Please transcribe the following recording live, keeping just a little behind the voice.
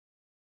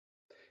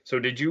So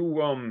did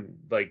you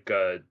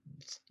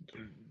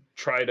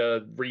try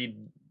to read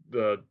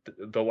the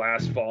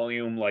last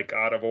volume like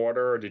out of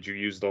order, or did you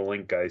use the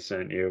link I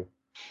sent you?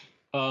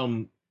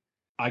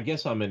 I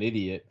guess I'm an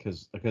idiot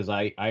because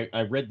I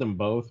read them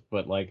both,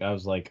 but like I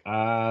was like,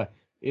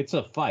 it's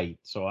a fight,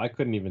 so I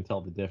couldn't even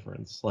tell the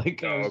difference.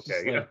 Like I was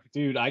just like,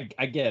 dude, I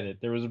get it.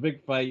 There was a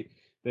big fight.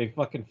 They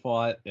fucking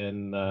fought,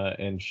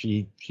 and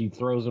she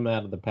throws him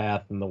out of the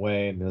path in the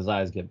way, and his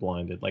eyes get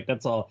blinded. Like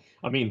that's all.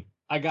 I mean,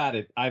 I got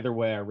it either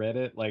way I read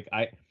it. Like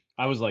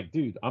I was like,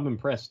 dude, I'm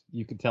impressed.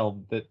 You could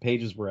tell that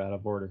pages were out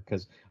of order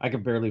because I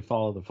could barely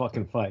follow the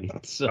fucking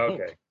fight. So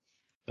okay,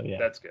 so yeah,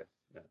 that's good.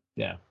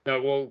 yeah.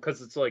 No, well,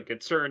 because it's like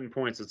at certain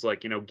points, it's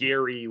like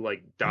Gary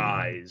like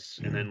dies,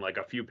 and then like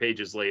a few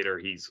pages later,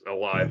 he's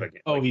alive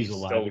again. Oh, Like, he's he's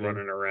alive still again.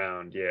 running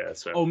around. Yeah.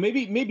 So. Oh,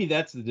 maybe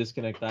that's the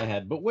disconnect I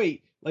had. But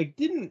wait, like,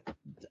 didn't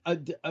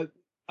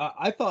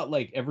I thought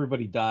like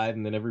everybody died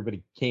and then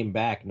everybody came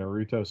back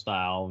Naruto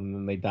style and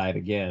then they died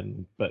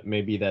again? But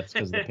maybe that's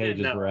because the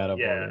pages No, were out of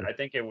order. I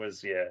think it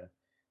was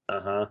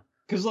Uh-huh.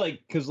 Because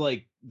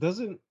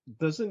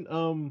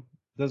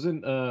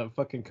doesn't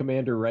fucking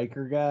Commander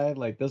Riker guy,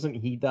 like, doesn't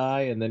he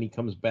die and then he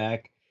comes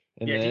back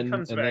and he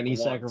comes back then he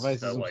once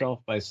sacrifices to, like, himself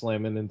by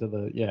slamming into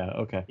the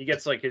okay. he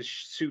gets like his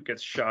suit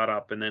gets shot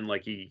up, and then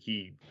like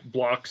he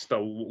blocks the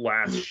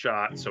last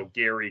shot so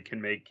Gary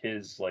can make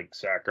his like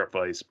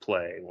sacrifice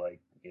play. Like,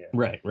 yeah.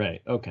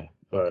 Right. Okay.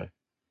 But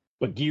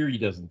Geary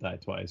doesn't die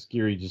twice.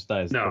 Geary just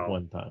dies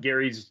one time.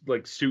 Gary's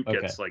like suit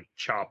gets like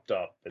chopped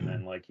up, and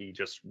then like he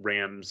just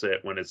rams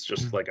it when it's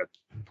just like a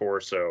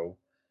torso.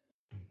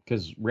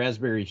 Because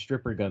Raspberry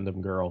Stripper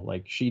Gundam Girl,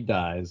 like, she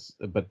dies,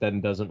 but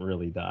then doesn't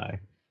really die,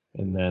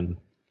 and then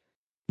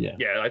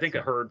I think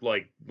I heard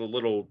like the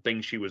little thing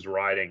she was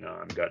riding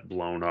on got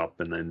blown up,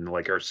 and then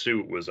like her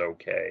suit was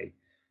okay,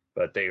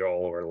 but they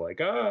all were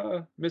like,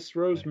 Miss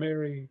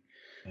Rosemary,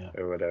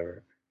 or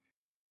whatever.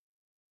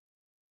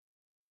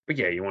 But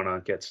yeah, you want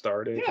to get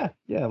started?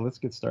 Yeah, let's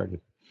get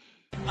started.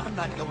 I'm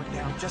not going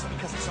down just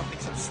because of something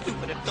some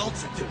stupid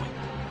adults are doing.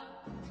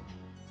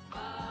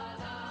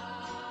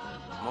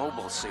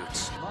 Mobile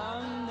suits.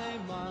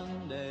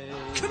 Monday.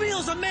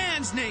 Camille's a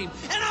man's name,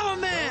 and I'm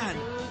a man!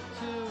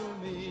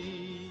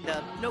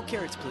 No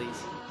carrots,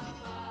 please.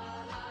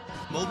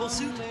 Mobile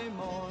suit?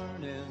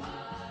 Morning,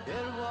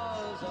 it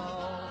was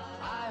all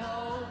I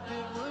hoped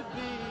it would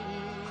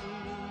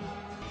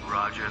be.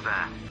 Roger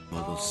that.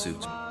 Mobile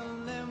suit.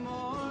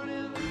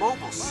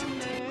 Mobile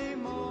suit.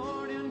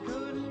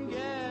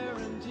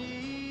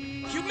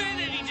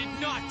 Humanity did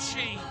not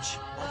change.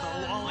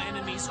 Although all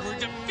enemies were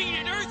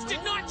defeated, Earth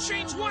did not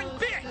change one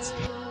bit.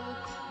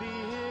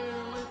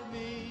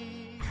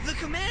 The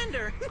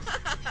commander!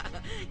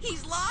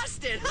 He's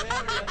lost it!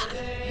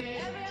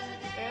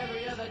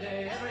 Every other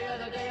day of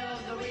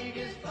the week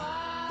is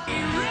fine.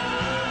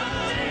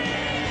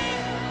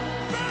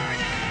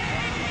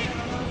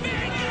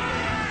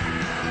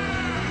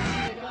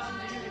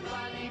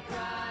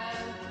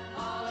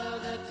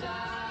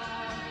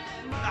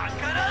 Not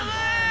gonna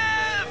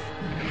live!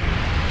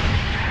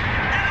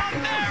 And I'll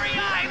marry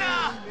Ina!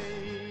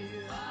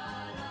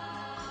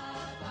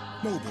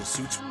 Mobile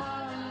suits.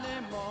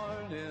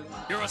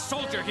 You're a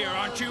soldier here,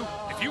 aren't you?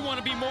 If you want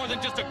to be more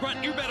than just a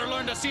grunt, you better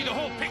learn to see the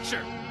whole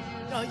picture.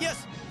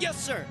 Yes,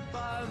 sir.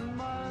 I'm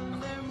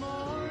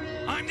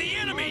the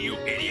enemy, you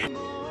idiot!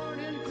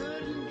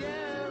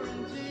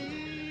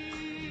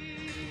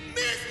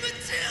 Miss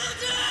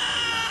Matilda!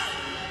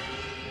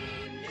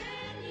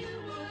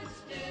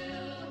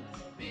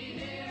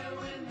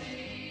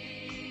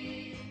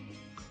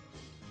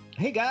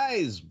 Hey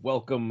guys,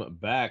 welcome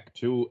back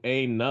to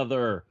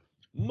another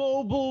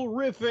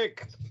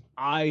mobile-rific,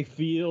 I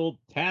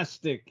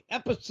feel-tastic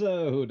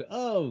episode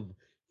of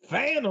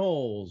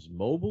Fanholes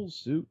Mobile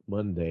Suit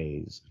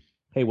Mondays.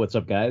 Hey, what's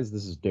up, guys?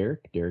 This is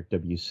Derek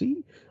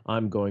WC.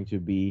 I'm going to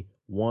be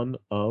one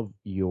of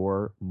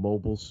your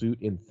mobile suit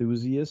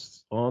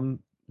enthusiasts on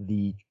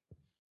the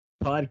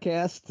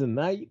podcast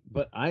tonight,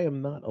 but I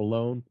am not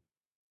alone.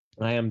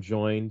 I am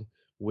joined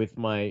with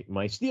my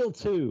Steel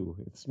 2.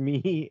 It's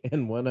me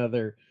and one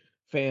other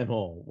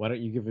fanhole. Why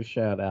don't you give a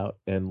shout out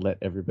and let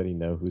everybody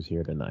know who's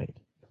here tonight?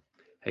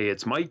 Hey,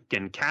 it's Mike,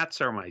 and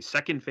cats are my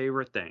second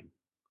favorite thing.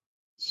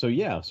 So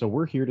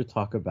we're here to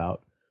talk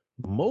about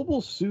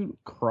Mobile Suit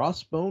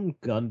Crossbone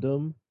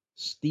Gundam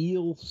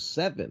Steel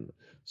 7.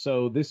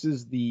 So this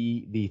is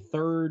the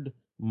third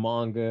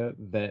manga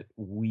that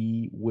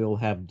we will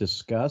have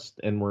discussed,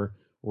 and we're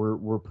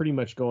pretty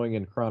much going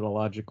in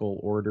chronological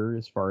order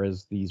as far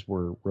as these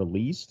were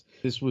released.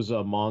 This was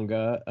a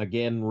manga,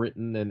 again,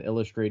 written and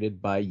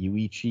illustrated by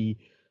Yuichi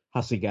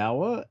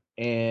Hasegawa,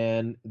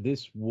 and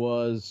this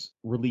was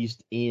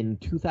released in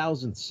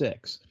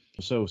 2006.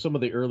 So some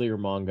of the earlier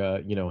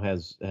manga,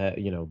 has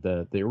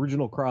the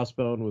original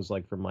Crossbone was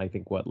like from I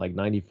think like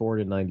 94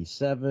 to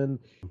 97.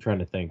 I'm trying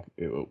to think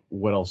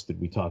what else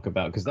did we talk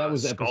about, because that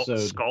was episode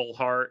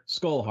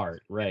Skullheart,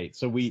 right?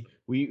 So we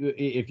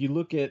if you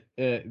look at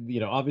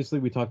obviously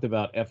we talked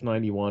about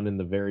F91 in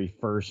the very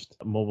first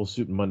Mobile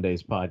Suit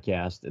Mondays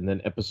podcast, and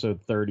then episode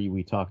 30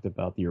 we talked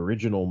about the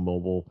original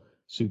Mobile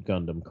Suit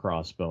Gundam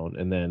Crossbone,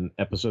 and then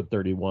episode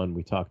 31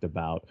 we talked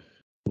about,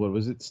 what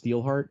was it,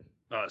 Steelheart?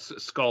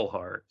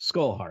 Skullheart.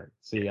 Skullheart.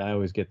 See, I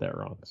always get that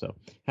wrong. So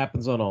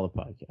happens on all the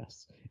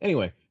podcasts.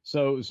 Anyway,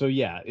 so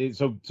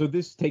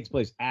this takes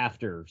place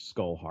after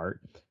Skullheart.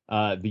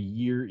 The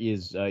year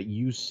is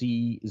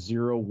UC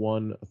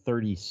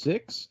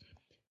 0136.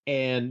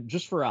 And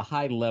just for a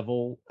high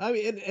level, I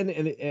mean,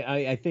 and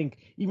I think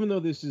even though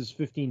this is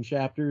 15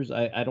 chapters,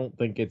 I don't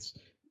think it's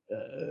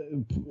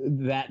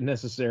that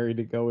necessary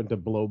to go into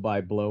blow by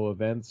blow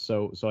events.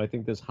 So I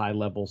think this high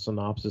level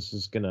synopsis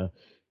is gonna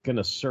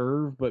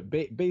serve. But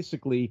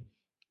basically,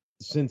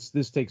 since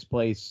this takes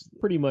place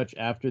pretty much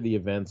after the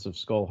events of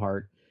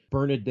Skullheart,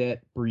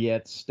 Bernadette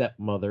Briette's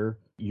stepmother,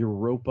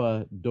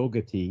 Europa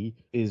Dogati,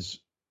 is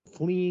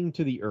fleeing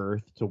to the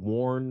Earth to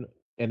warn,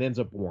 and ends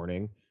up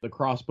warning, the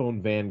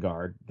Crossbone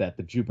Vanguard that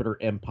the Jupiter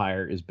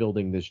Empire is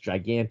building this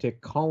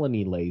gigantic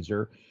colony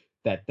laser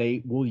that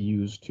they will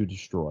use to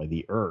destroy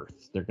the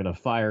Earth. They're going to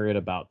fire it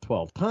about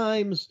 12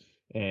 times,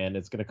 and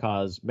it's going to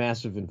cause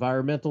massive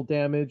environmental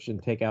damage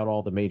and take out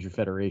all the major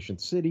Federation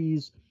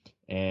cities,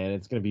 and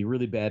it's going to be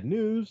really bad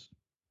news.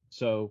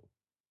 So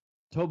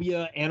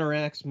Tobia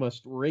Anorax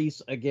must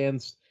race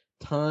against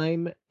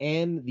time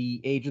and the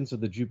agents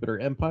of the Jupiter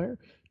Empire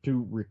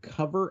to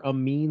recover a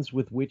means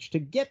with which to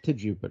get to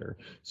Jupiter.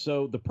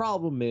 So the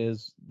problem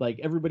is, like,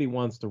 everybody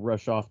wants to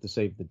rush off to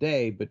save the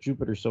day, but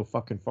Jupiter's so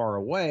fucking far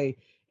away,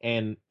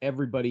 and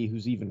everybody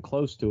who's even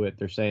close to it,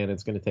 they're saying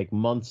it's going to take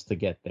months to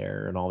get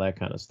there and all that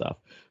kind of stuff.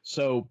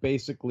 So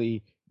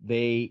basically,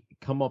 they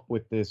come up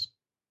with this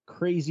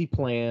crazy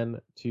plan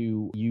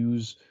to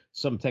use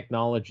some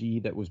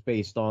technology that was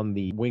based on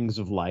the Wings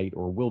of Light,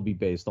 or will be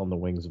based on the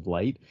Wings of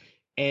Light,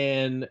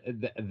 and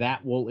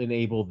that will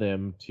enable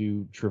them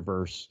to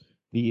traverse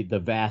the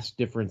vast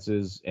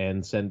differences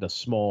and send a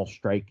small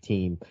strike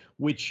team,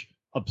 which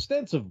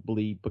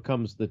ostensibly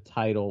becomes the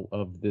title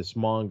of this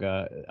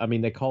manga. I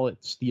mean, they call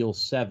it Steel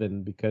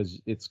 7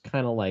 because it's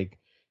kind of like,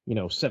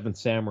 Seven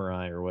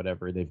Samurai or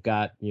whatever. They've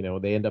got,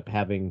 they end up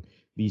having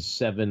these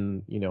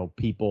 7,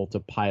 people to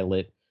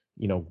pilot,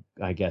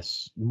 I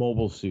guess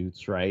mobile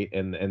suits, right?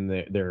 And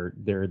they're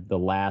the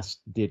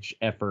last ditch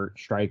effort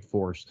strike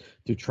force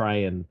to try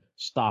and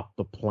stop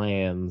the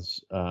plans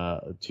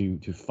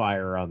to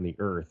fire on the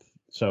Earth.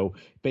 So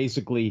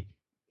basically,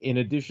 in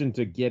addition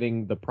to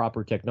getting the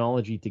proper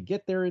technology to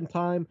get there in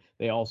time,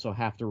 they also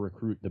have to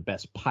recruit the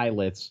best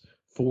pilots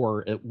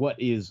for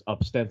what is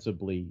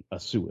ostensibly a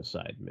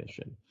suicide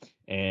mission.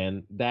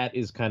 And that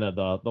is kind of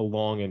the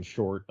long and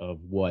short of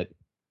what,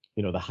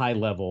 the high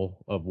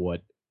level of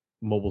what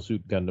Mobile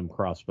Suit Gundam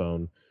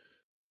Crossbone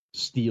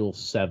Steel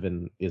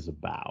 7 is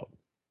about.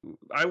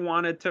 I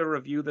wanted to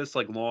review this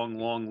like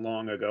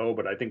long ago,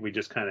 but I think we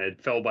just kind of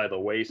fell by the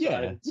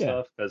wayside and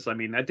stuff. Because I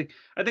mean, I think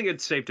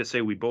it's safe to say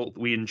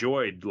we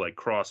enjoyed like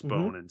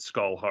Crossbone and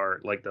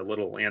Skullheart, like the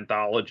little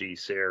anthology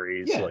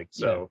series.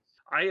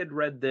 I had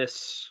read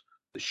this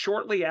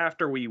shortly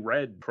after we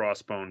read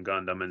Crossbone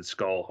Gundam and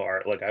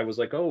Skullheart. Like I was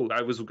like,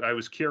 I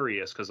was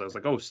curious because I was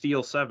like,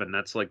 Steel 7,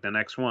 that's like the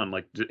next one.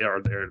 Like,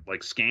 are there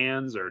like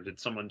scans, or did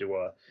someone do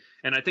a?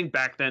 And I think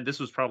back then, this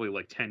was probably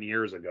like 10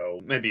 years ago,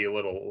 maybe a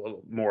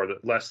little more,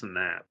 less than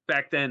that.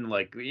 Back then,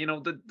 like,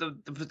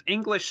 the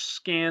English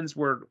scans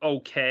were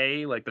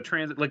okay. Like the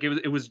transit, like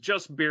it was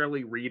just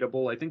barely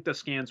readable. I think the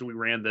scans we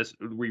read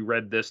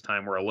this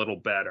time were a little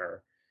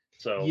better.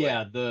 So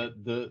yeah,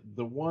 the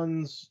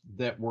ones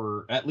that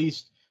were, at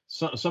least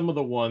some of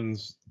the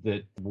ones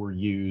that were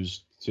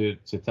used to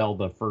tell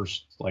the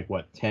first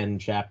 10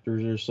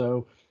 chapters or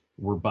so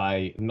were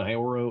by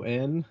Naoro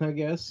N, I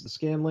guess,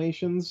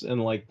 scanlations,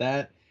 and like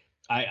that,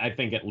 I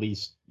think at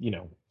least,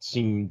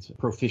 seemed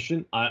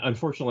proficient.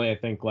 Unfortunately, I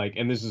think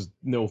and this is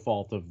no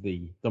fault of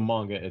the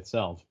manga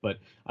itself, but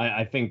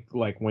I think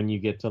when you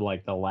get to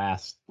the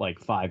last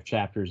 5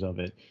 chapters of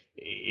it,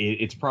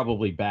 it's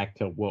probably back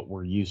to what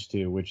we're used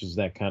to, which is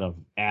that kind of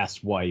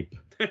ass wipe,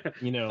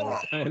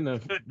 kind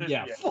of,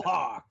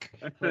 fuck.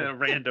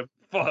 Random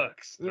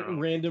fucks.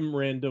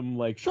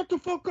 Random, shut the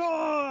fuck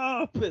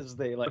up as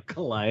they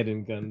collide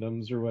in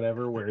Gundams or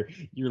whatever, where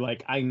you're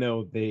I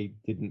know they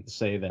didn't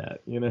say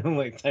that,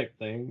 type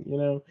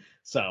thing,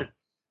 So,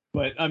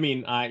 but I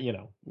mean,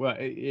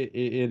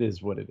 it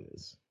is what it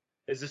is.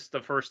 Is this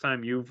the first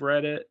time you've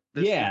read it?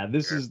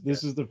 This is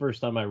the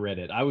first time I read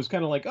it. I was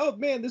kind of oh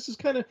man, this is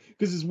kind of,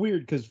 because it's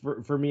weird, because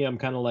for me, I'm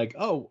kind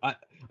of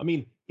I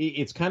mean,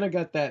 it's kind of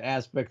got that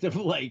aspect of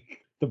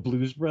the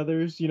Blues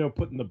Brothers,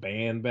 putting the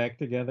band back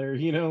together,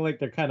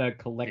 they're kind of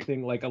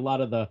collecting a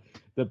lot of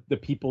the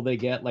people they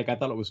get. I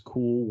thought it was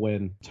cool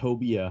when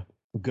Tobia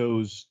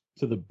goes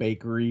to the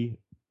bakery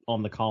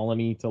on the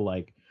colony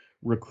to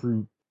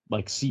recruit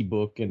like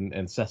Seabook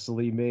and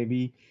Cecily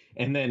maybe.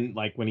 And then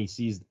like when he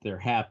sees that they're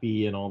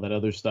happy and all that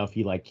other stuff,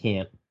 he like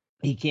can't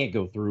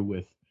go through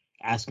with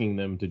asking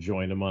them to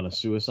join him on a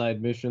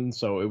suicide mission.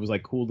 So it was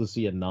like cool to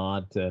see a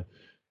nod to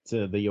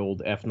the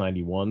old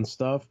F-91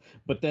 stuff.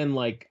 But then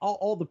like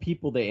all the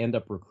people they end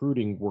up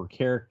recruiting were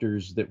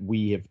characters that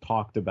we have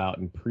talked about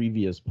in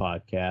previous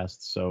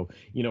podcasts. So,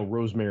 you know,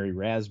 Rosemary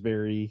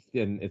Raspberry,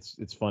 and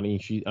it's funny.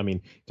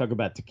 Talk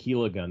about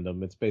Tequila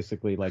Gundam. It's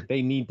basically like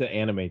they need to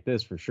animate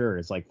this for sure.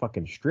 It's like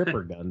fucking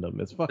stripper Gundam.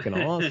 It's fucking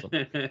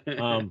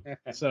awesome.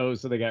 So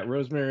they got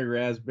Rosemary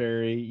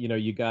Raspberry, you know,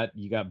 you got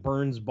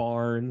Burns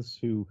Barnes,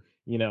 who,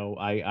 you know,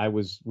 I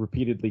was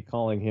repeatedly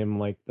calling him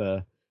like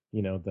the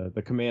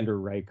Commander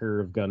Riker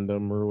of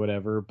Gundam or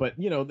whatever. But,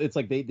 you know, it's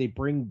like they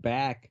bring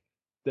back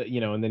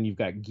and then you've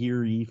got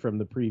Geary from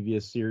the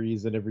previous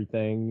series and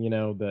everything, you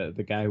know,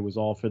 the guy who was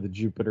all for the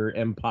Jupiter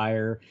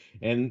Empire.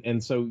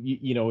 And so,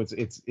 you know,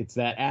 it's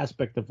that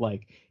aspect of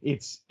like,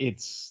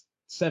 it's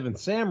Seventh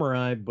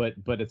Samurai, but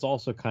it's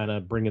also kind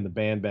of bringing the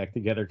band back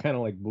together, kind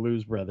of like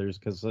Blues Brothers,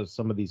 because of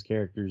some of these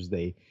characters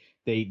they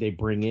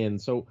bring in.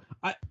 So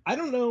I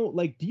don't know,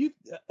 like,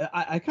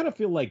 I kind of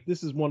feel like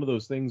this is one of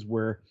those things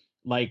where,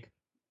 like,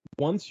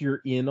 once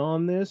you're in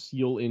on this,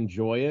 you'll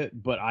enjoy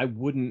it, but I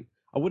wouldn't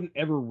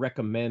ever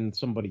recommend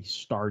somebody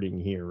starting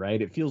here,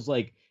 right? It feels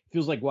like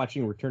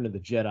watching Return of the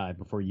Jedi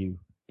before you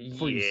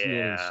see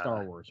any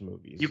Star Wars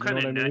movies. You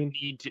kind of mean?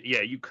 need to,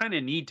 you kind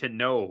of need to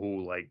know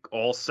who like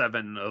all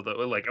 7 of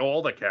the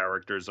all the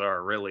characters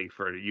are, really,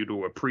 for you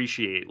to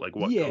appreciate like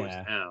what goes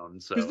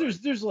down. So because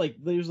there's like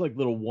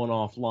little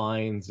one-off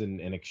lines and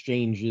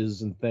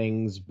exchanges and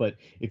things, but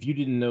if you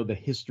didn't know the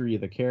history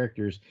of the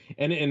characters,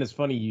 and it's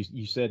funny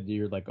you said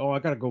you're like, oh, I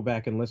got to go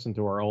back and listen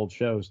to our old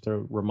shows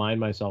to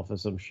remind myself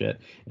of some shit,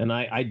 and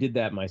I did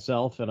that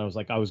myself, and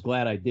I was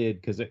glad I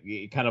did, because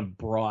it kind of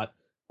brought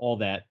all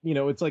that, you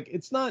know. It's like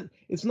it's not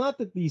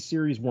that these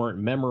series weren't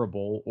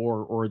memorable,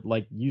 or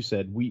like you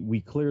said, we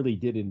clearly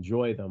did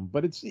enjoy them,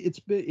 but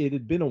it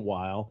had been a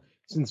while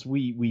since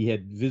we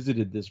had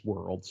visited this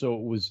world, so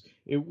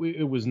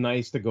it was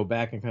nice to go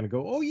back and kind of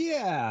go, oh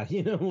yeah,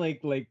 you know,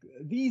 like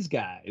these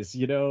guys,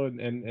 you know,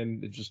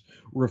 and just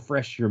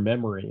refresh your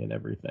memory and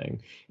everything.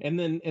 And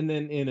then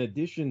in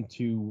addition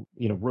to,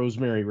 you know,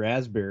 Rosemary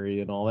Raspberry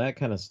and all that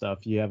kind of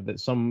stuff, you have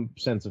some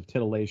sense of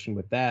titillation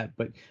with that.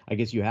 But I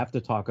guess you have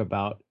to talk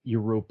about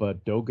Europa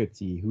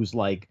Dougherty, who's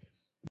like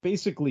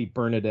basically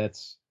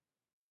Bernadette's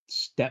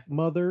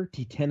stepmother,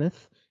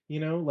 Titanith, you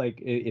know, like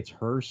it's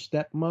her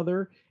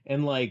stepmother,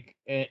 and like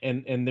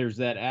and there's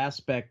that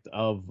aspect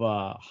of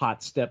hot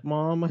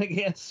stepmom, I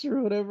guess,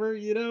 or whatever,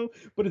 you know.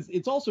 But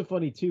it's also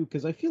funny too,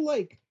 because I feel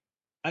like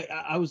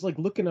I was like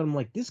looking at them,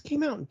 like, this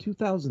came out in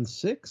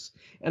 2006,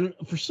 and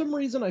for some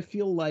reason I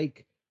feel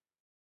like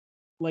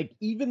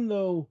even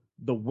though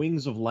the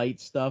Wings of Light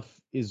stuff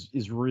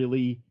is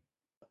really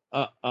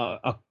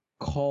a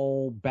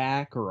call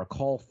back or a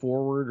call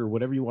forward or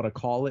whatever you want to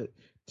call it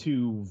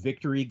to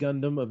Victory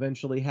Gundam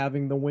eventually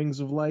having the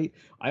Wings of Light,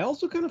 I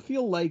also kind of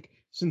feel like,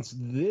 since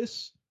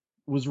this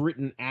was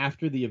written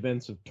after the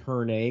events of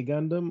Turn A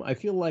Gundam, I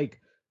feel like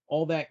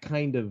all that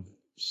kind of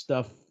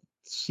stuff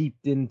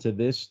seeped into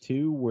this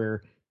too,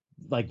 where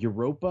like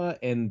Europa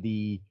and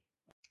the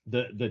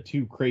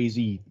two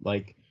crazy,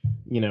 like,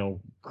 you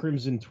know,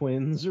 Crimson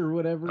Twins or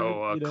whatever.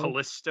 Oh, you know?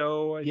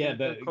 Callisto.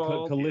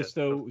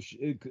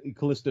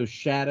 Callisto's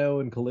Shadow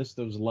and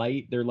Callisto's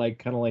Light. They're like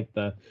kind of like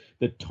the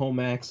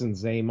Tomax and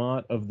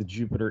Zaymot of the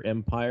Jupiter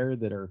Empire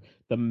that are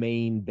the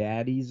main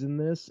baddies in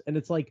this. And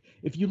it's like,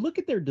 if you look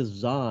at their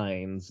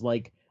designs,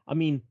 like, I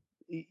mean,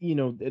 you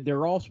know,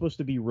 they're all supposed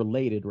to be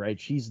related, right?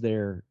 She's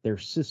their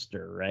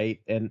sister,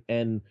 right?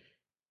 And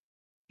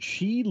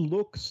she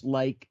looks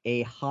like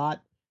a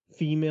hot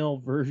female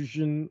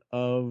version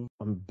of,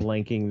 I'm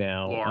blanking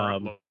now.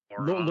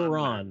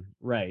 Lauron,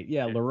 right?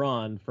 Yeah,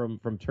 Lauron from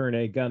Turn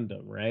A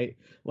Gundam, right?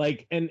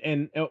 Like,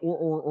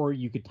 or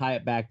you could tie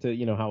it back to,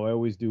 you know, how I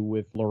always do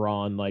with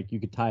Lauron, like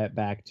you could tie it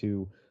back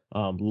to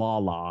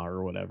Lala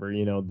or whatever,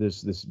 you know,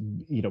 this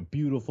you know,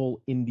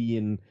 beautiful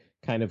Indian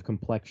kind of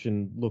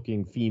complexion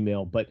looking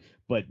female, but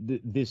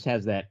this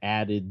has that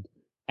added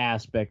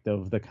aspect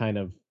of the kind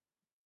of,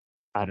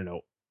 I don't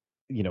know,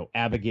 you know,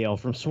 Abigail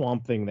from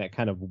Swamp Thing, that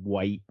kind of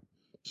white,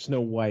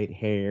 snow white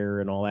hair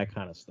and all that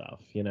kind of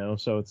stuff, you know.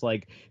 So it's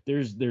like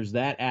there's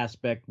that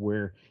aspect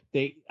where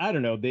they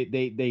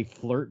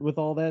flirt with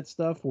all that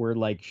stuff, where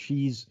like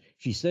she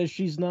says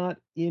she's not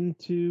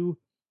into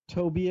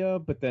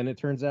Tobia, but then it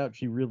turns out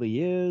she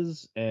really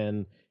is,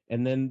 and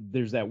then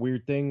there's that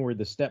weird thing where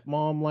the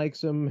stepmom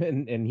likes him,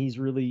 and he's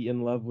really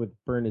in love with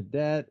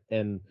Bernadette,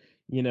 and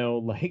you know,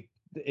 like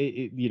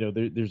you know,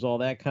 there's all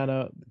that kind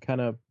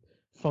of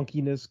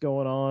funkiness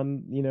going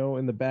on, you know,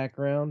 in the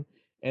background.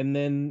 And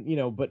then, you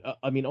know, but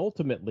I mean,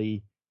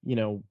 ultimately, you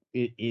know,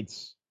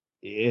 it's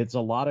a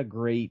lot of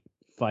great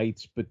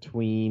fights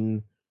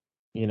between,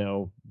 you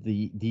know,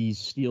 these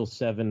Steel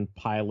 7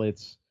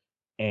 pilots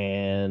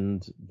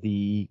and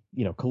the,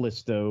 you know,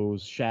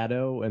 Callisto's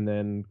Shadow and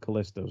then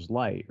Callisto's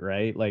Light,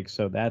 right? Like,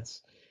 so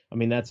that's, I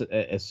mean, that's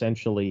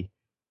essentially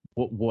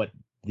what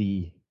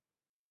the,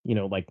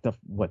 like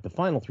the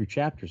final 3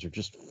 chapters are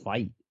just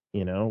fight,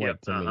 Yep.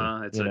 like to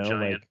me, It's a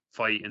giant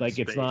fight in like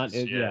space. it's not,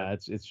 Yeah.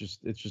 it's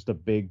just a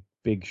big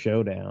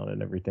showdown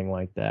and everything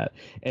like that.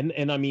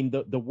 And I mean,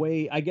 the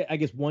way I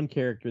guess one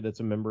character that's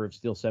a member of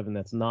Steel 7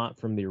 that's not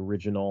from the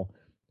original,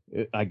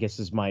 I guess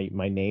is my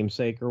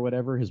namesake or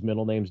whatever. His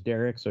middle name's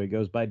Derek, so he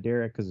goes by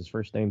Derek because his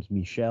first name's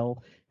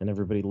Michel, and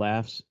everybody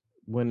laughs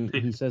when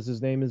he says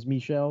his name is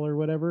Michel or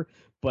whatever.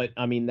 But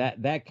I mean,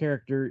 that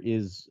character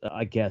is,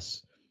 I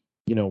guess,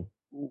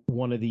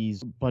 one of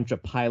these bunch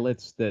of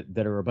pilots that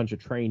are a bunch of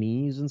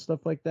trainees and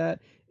stuff like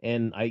that.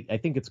 And I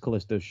think it's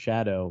Callisto's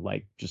shadow,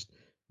 like, just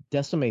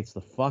decimates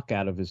the fuck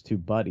out of his 2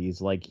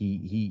 buddies. Like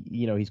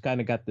he's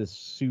kind of got this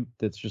suit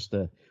that's just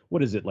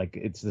what is it, like,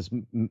 it's this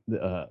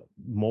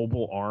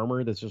mobile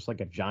armor that's just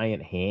like a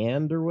giant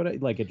hand or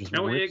what, like it just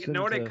No, rips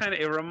what into...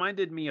 it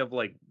reminded me of,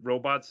 like,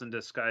 Robots in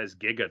Disguise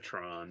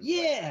Gigatron.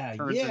 Yeah, like,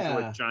 turns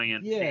into a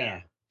giant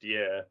hand.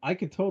 Yeah, I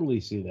could totally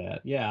see that.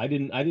 Yeah, I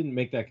didn't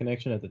make that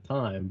connection at the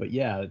time, but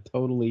yeah,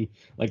 totally.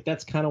 Like,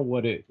 that's kind of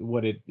what it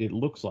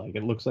looks like.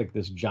 It looks like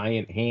this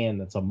giant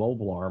hand that's a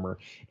mobile armor,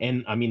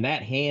 and I mean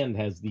that hand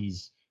has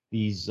these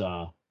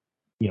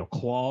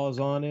claws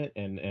on it,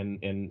 and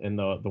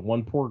the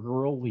one poor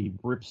girl, he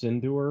rips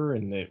into her,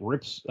 and it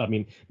rips, I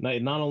mean,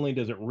 not only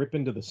does it rip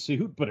into the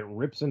suit, but it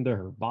rips into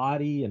her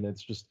body, and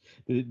it's just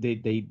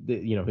they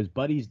his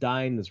buddies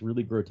die in this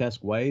really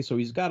grotesque way, so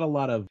he's got a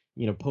lot of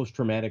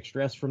post-traumatic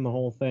stress from the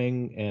whole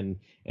thing,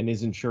 and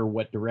isn't sure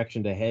what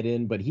direction to head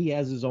in. But he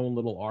has his own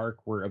little arc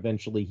where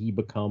eventually he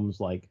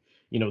becomes, like,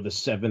 the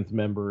 7th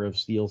member of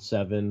Steel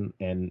 7,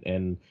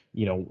 and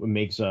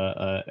makes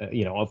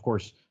of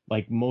course,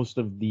 like most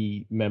of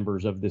the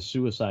members of this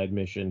suicide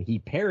mission, he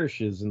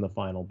perishes in the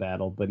final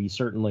battle, but he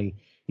certainly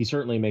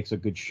makes a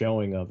good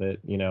showing of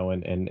it,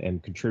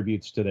 and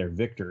contributes to their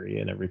victory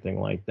and everything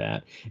like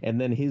that.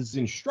 And then his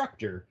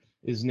instructor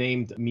is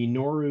named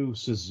Minoru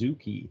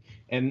Suzuki,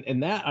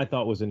 and that I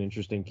thought was an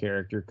interesting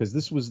character, because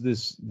this was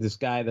this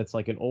guy that's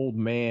like an old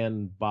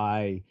man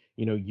by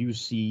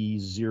UC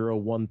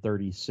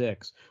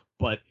 0136,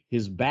 but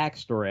his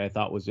backstory I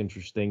thought was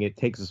interesting. It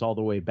takes us all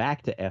the way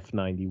back to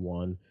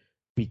F91,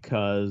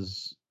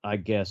 because I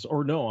guess,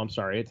 or no, I'm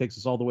sorry, it takes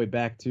us all the way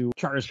back to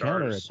Char's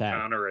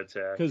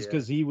counterattack,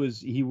 because he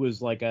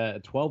was like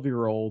a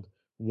 12-year-old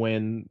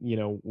when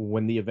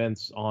the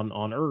events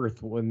on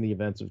Earth, when the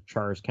events of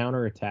Char's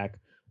counterattack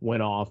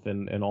went off,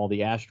 and all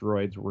the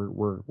asteroids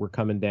were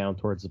coming down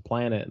towards the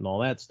planet and all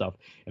that stuff.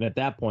 And at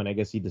that point, I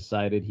guess he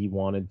decided he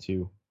wanted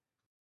to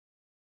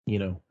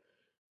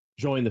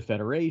join the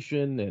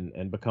Federation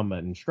and become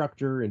an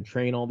instructor and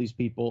train all these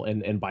people.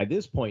 And by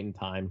this point in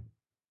time,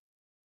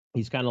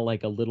 he's kind of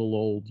like a little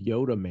old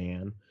Yoda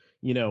man.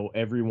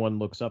 Everyone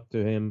looks up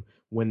to him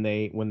when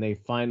they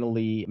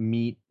finally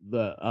meet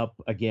up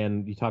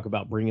again. You talk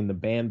about bringing the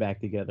band back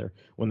together.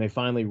 When they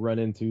finally run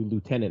into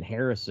Lieutenant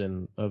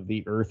Harrison of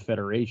the Earth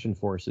Federation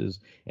forces,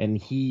 and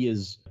he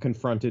is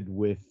confronted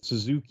with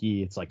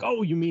Suzuki, it's like,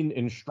 oh, you mean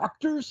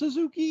Instructor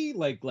Suzuki?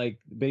 Like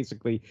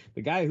basically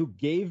the guy who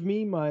gave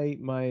me my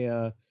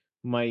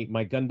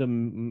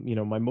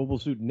Gundam, my mobile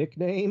suit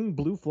nickname,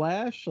 Blue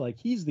Flash. Like,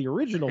 he's the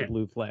original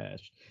Blue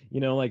Flash,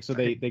 like, so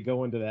they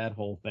go into that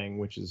whole thing,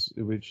 which is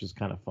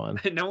kind of fun.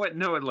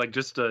 Like,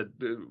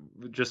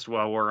 just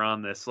while we're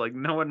on this, like,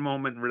 one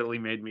moment really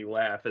made me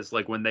laugh is,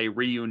 like, when they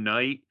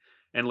reunite,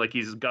 and, like,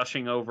 he's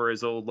gushing over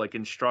his old, like,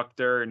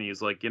 instructor, and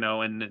he's like,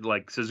 and,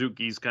 like,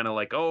 Suzuki's kind of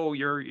like, oh,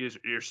 you're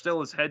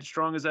still as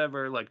headstrong as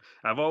ever. Like,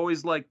 I've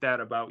always liked that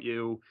about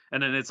you.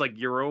 And then it's like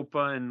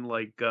Europa and,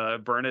 like,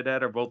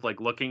 Bernadette are both, like,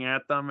 looking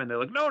at them, and they're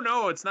like,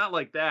 no, it's not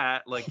like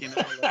that. Like,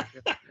 like...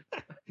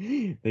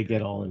 They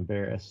get all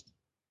embarrassed.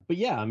 But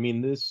yeah, I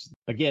mean, this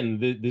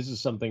is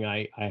something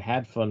I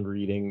had fun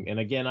reading. And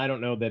again, I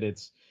don't know that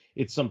it's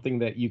something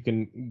that you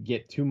can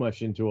get too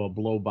much into a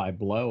blow by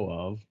blow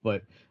of,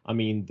 but I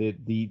mean,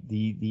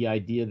 the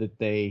idea that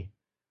they,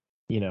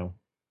 your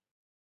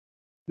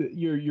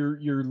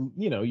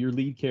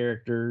lead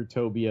character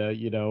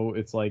Tobia,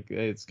 it's like,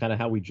 it's kind of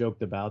how we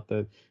joked about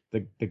the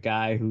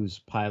guy who's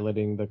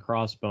piloting the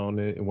Crossbone.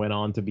 It went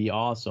on to be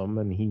awesome,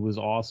 and he was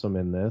awesome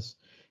in this.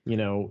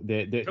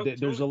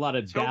 There's a lot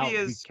of doubt.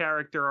 Tobia's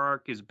character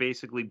arc is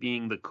basically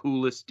being the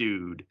coolest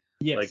dude.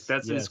 Yes, like,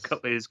 that's yes.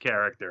 his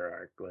character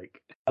arc.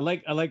 Like, I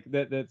like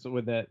that. That's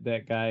when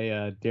that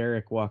guy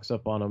Derek walks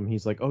up on him.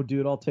 He's like, "Oh,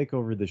 dude, I'll take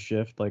over the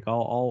shift. Like,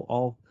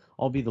 I'll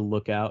be the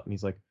lookout." And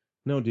he's like,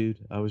 "No, dude,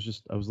 I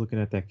was looking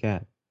at that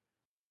cat.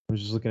 I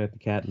was just looking at the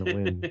cat in the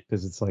wind,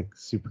 because it's like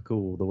super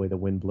cool the way the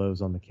wind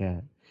blows on the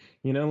cat."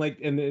 Like,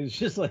 and it's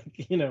just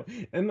like,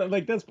 and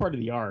like, that's part of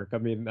the arc. I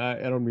mean,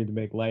 I don't mean to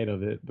make light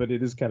of it, but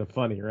it is kind of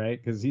funny,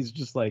 right? Because he's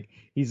just like,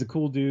 he's a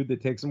cool dude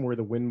that takes him where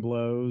the wind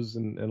blows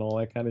and all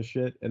that kind of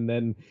shit. And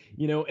then,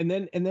 and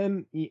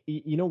then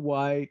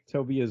why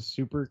Toby is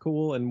super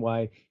cool and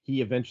why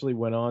he eventually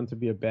went on to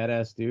be a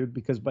badass dude,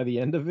 because by the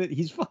end of it,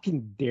 he's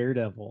fucking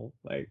Daredevil.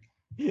 Like,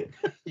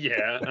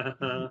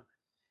 yeah.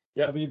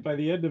 Yeah. I mean, by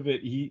the end of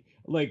it, he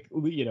like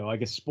I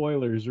guess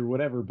spoilers or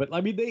whatever, but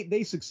I mean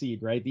they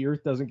succeed, right? The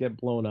Earth doesn't get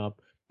blown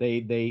up.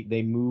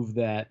 They move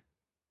that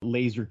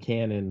laser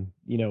cannon.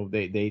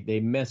 They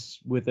mess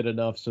with it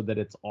enough so that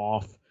it's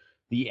off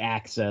the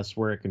axis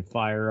where it can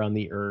fire on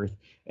the Earth,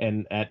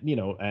 and at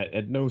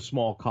no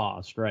small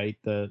cost, right?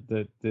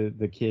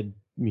 The kid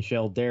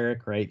Michelle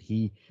Derrick, right?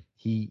 He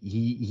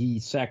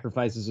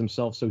sacrifices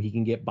himself so he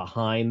can get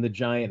behind the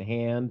giant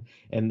hand,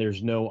 and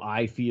there's no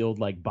eye field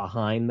like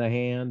behind the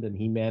hand, and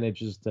he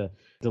manages to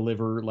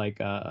deliver like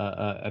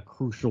a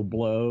crucial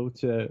blow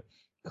to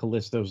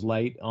Callisto's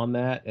light on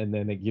that, and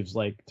then it gives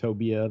like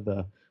Tobia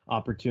the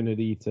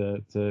opportunity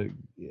to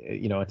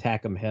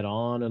attack him head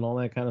on and all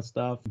that kind of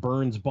stuff.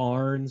 Burns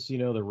Barnes,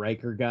 the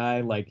Riker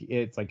guy, like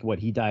it's like what,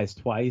 he dies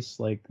twice.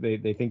 Like they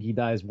think he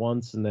dies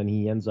once, and then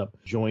he ends up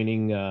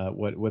joining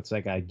what's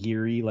that guy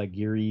Geary,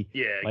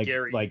 Yeah, like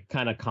Gary. like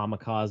kind of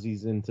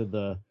kamikazes into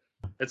the.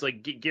 It's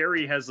like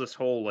Gary has this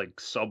whole like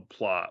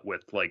subplot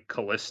with like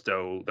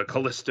Callisto, the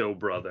Callisto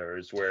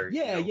brothers, where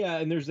Yeah,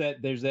 and there's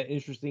that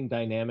interesting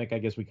dynamic I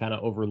guess we kind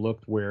of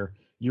overlooked, where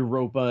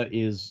Europa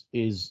is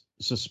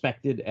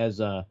suspected as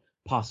a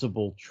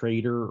possible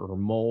traitor or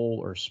mole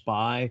or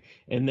spy,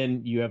 and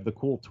then you have the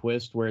cool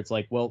twist where it's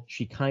like, well,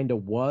 she kind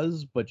of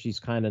was, but she's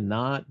kind of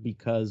not,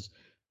 because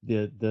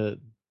the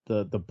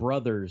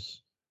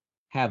brothers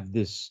have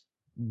this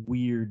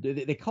weird,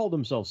 they call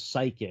themselves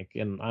psychic,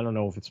 and I don't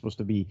know if it's supposed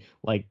to be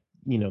like,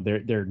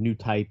 they're new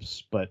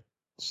types but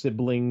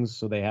siblings,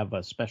 so they have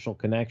a special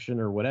connection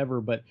or whatever,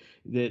 but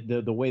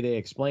the way they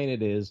explain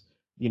it is,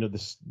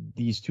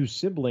 these two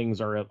siblings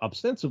are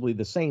ostensibly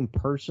the same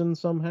person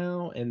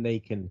somehow, and they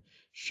can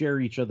share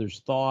each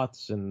other's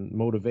thoughts and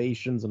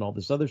motivations and all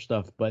this other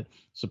stuff, but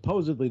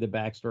supposedly the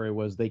backstory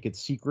was they could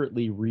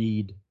secretly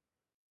read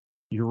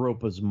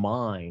Europa's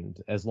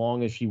mind as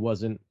long as she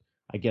wasn't,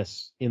 I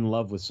guess, in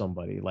love with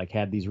somebody, like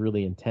had these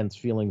really intense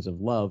feelings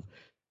of love.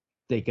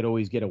 They could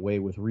always get away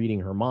with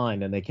reading her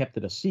mind, and they kept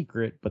it a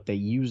secret, but they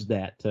used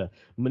that to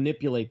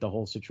manipulate the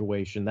whole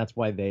situation. That's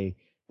why they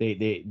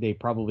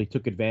probably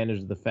took advantage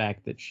of the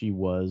fact that she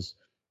was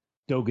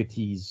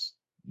Dougherty's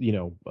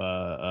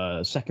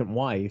second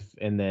wife,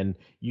 and then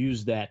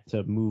use that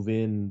to move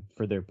in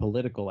for their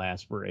political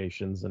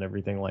aspirations and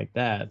everything like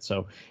that.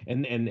 So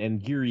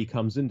and Geary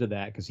comes into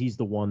that because he's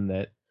the one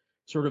that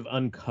sort of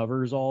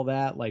uncovers all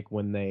that, like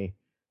when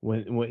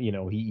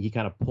he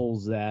kind of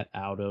pulls that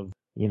out of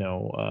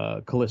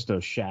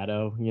Callisto's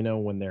shadow,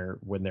 when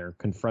they're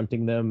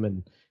confronting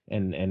them,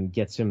 and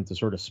gets him to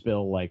sort of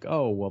spill like,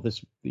 oh well,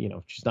 this,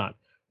 she's not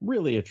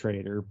really a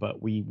traitor,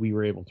 but we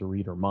were able to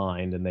read her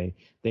mind, and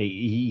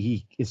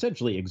he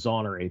essentially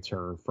exonerates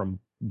her from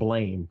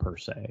blame per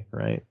se,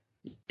 right?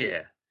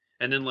 Yeah.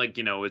 And then like,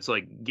 it's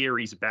like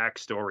Gary's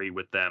backstory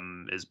with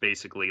them is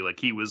basically like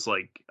he was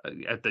like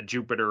at the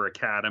Jupiter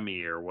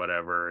Academy or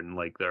whatever, and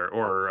like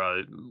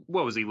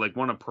what was he, like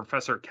one of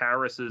Professor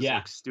Karras's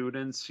like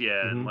students? Yeah,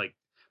 Mm-hmm. and like,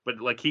 but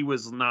like he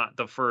was not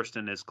the first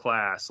in his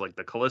class, like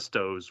the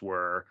Callistos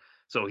were.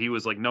 So he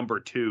was like number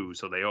 2,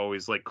 so they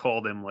always like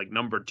called him like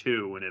number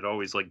 2, and it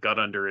always like got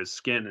under his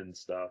skin and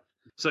stuff.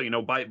 So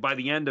by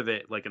the end of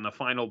it, like in the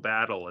final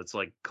battle, it's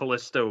like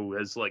Callisto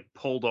has like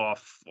pulled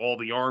off all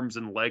the arms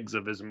and legs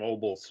of his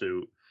mobile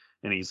suit,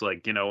 and he's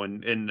like,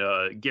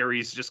 and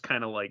Gary's just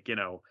kind of like,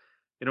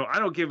 I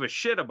don't give a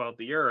shit about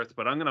the Earth,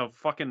 but I'm gonna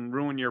fucking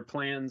ruin your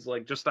plans,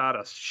 like just out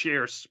of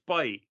sheer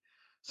spite.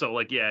 So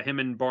like, yeah, him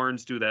and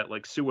Barnes do that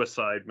like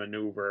suicide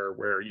maneuver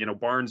where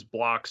Barnes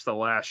blocks the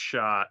last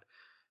shot,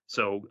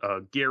 so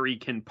Gary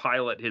can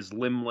pilot his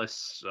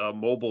limbless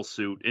mobile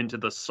suit into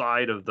the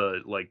side of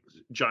the like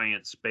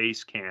giant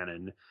space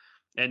cannon,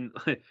 and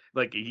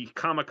like he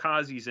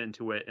kamikazes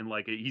into it, and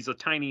like he's a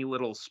tiny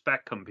little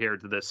speck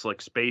compared to this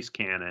like space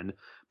cannon,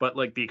 but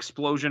like the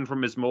explosion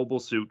from his mobile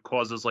suit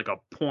causes like a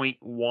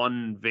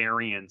 .1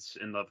 variance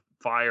in the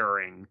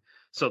firing,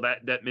 so that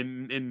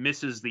it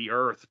misses the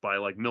Earth by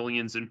like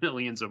millions and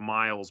millions of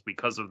miles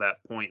because of that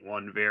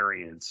 .1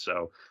 variance.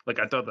 So like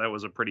I thought that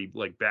was a pretty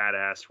like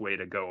badass way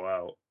to go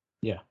out.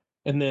 Yeah.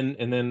 And then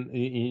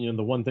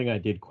the one thing I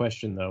did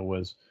question though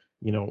was,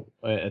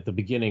 at the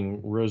beginning,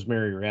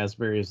 Rosemary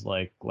Raspberry is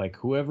like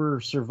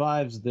whoever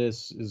survives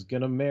this is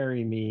gonna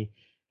marry me,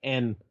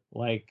 and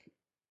like,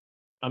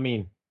 I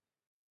mean,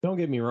 don't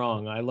get me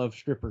wrong, I love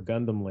stripper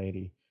Gundam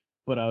lady,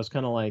 but I was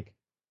kind of like,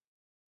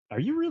 are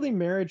you really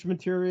marriage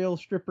material,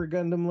 stripper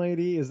Gundam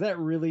lady? Is that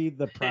really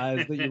the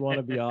prize that you want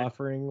to be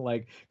offering?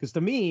 Like, because to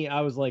me,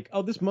 I was like,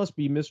 oh, this must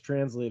be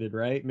mistranslated,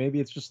 right?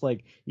 Maybe it's just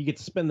like you get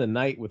to spend the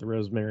night with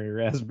Rosemary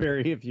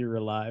Raspberry if you're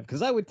alive.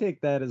 Because I would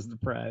take that as the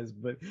prize,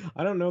 but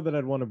I don't know that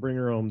I'd want to bring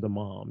her home to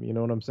mom. You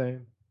know what I'm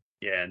saying?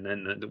 Yeah, and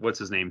then what's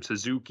his name?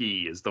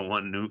 Suzuki is the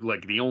one who,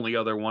 like, the only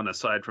other one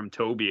aside from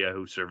Tobia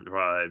who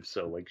survives.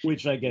 So like,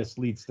 which I guess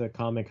leads to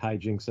comic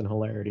hijinks and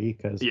hilarity,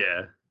 because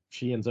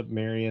she ends up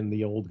marrying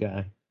the old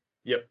guy.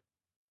 Yep.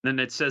 And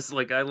it says,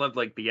 like, I love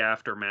like the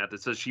aftermath.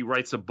 It says she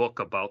writes a book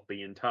about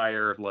the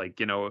entire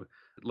like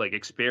like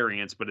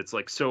experience, but it's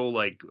like so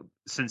like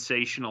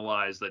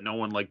sensationalized that no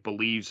one like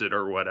believes it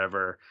or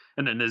whatever.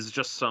 And then there's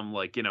just some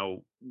like,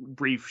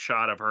 brief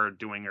shot of her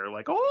doing her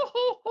like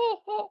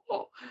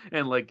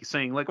and like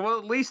saying like, well,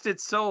 at least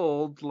it's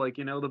sold, like,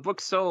 the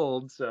book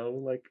sold, so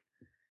like.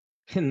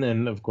 And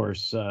then of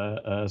course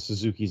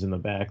Suzuki's in the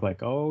back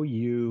like, oh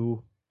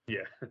you,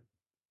 Yeah.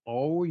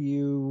 oh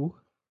you.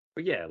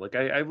 But yeah, like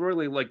I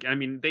really like. I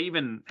mean, they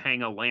even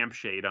hang a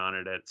lampshade on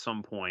it at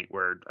some point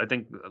where I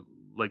think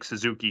like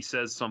Suzuki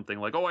says something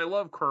like, "Oh, I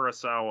love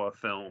Kurosawa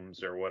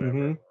films" or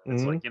whatever.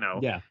 It's like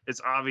Yeah,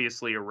 it's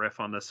obviously a riff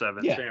on the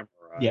Seven yeah, Samurai,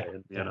 yeah,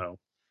 and, yeah.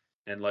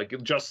 and like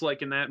just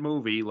like in that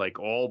movie, like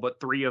all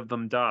but three of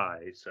them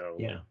die. So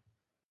Yeah.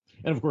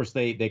 And of course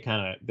they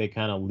kind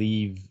of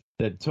leave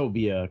that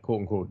Tobia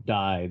quote unquote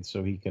died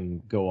so he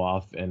can go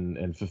off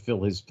and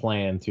fulfill his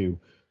plan to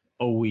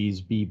always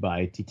be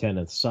by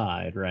Titaneth's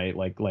side, right?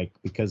 Like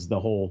because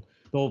the whole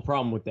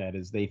problem with that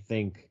is they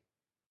think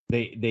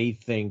that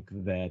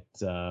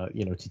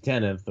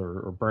Titaneth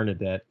or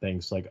Bernadette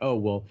thinks like, oh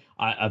well,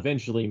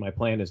 eventually my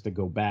plan is to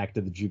go back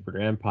to the Jupiter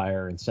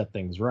Empire and set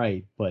things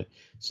right, but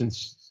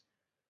since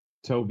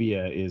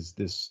Tobia is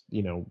this,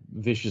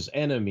 vicious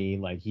enemy,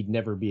 like he'd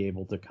never be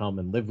able to come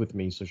and live with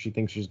me. So she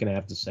thinks she's going to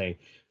have to say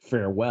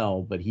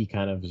farewell. But he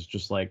kind of is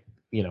just like,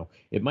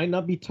 it might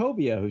not be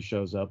Tobia who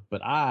shows up,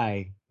 but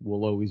I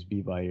will always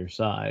be by your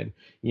side,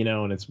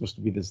 and it's supposed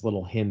to be this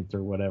little hint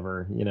or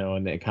whatever,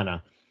 and it kind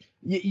of,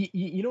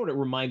 you know what it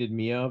reminded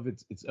me of?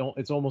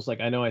 It's almost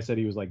like, I know I said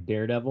he was like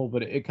Daredevil,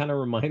 but it kind of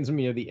reminds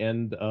me of the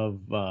end of,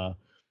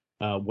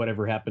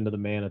 whatever happened to the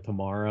Man of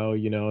Tomorrow.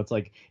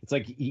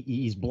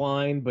 He's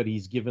blind, but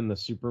he's given the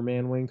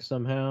Superman wink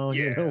somehow.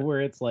 Yeah.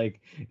 Where it's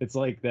like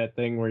that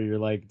thing where you're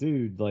like,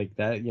 dude, like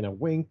that,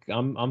 wink.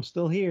 I'm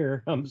still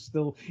here. I'm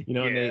still,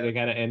 And they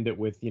kind of end it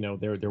with,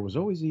 there was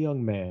always a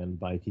young man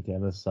by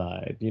Kitana's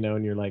side,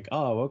 and you're like,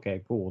 oh,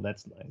 okay, cool,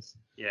 that's nice.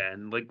 Yeah,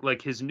 and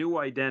like his new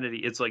identity,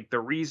 it's like the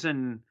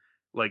reason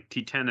like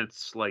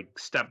Titaneth's like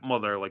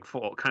stepmother like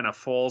kind of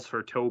falls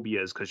for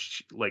Tobia is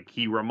because like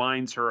he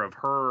reminds her of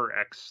her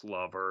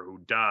ex-lover who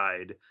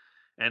died,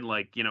 and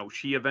like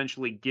she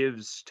eventually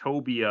gives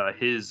Tobia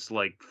his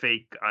like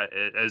fake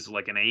as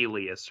like an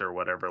alias or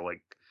whatever,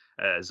 like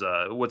as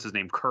what's his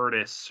name,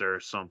 Curtis or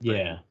something.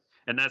 Yeah.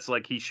 And that's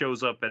like he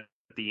shows up at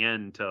the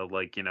end to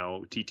like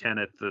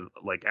Titaneth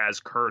like as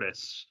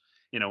Curtis.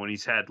 When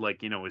he's had like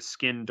his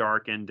skin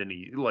darkened, and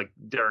he, like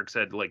Derek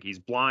said, like he's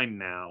blind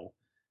now,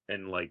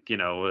 and like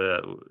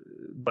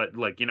but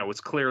like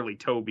it's clearly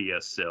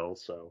Tobia still.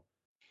 So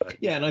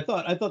yeah, and I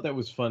thought that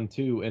was fun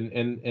too,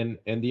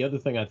 and the other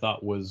thing I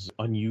thought was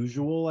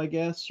unusual, I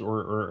guess,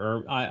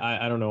 or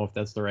I don't know if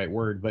that's the right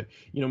word, but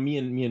me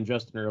and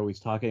Justin are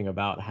always talking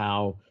about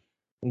how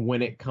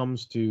when it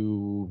comes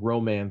to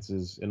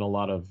romances in a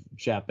lot of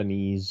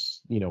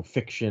Japanese,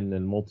 fiction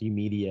and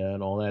multimedia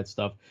and all that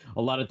stuff,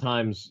 a lot of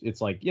times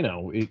it's like,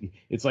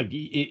 it's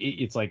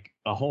like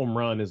a home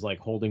run is like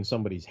holding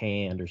somebody's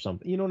hand or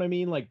something. You know what I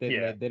mean? Like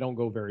they don't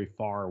go very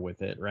far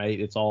with it, right?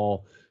 It's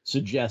all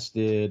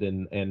suggested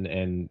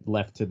and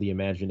left to the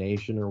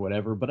imagination or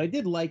whatever. But I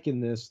did like in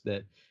this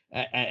that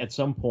at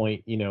some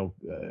point,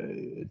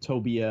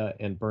 Tobia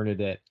and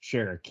Bernadette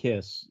share a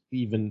kiss,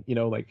 even,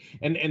 like,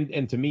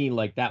 and to me,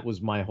 like, that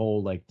was my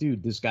whole, like,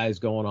 dude, this guy's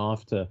going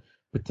off to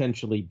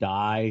potentially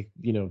die,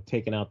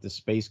 taking out the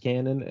space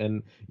cannon.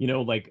 And,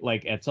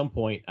 like at some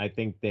point, I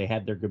think they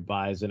had their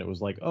goodbyes and it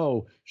was like,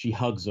 oh, she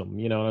hugs him,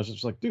 and I was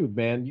just like, dude,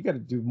 man, you got to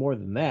do more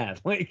than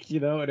that. Like,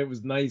 and it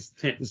was nice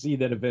to see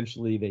that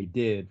eventually they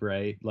did,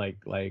 right?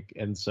 Like,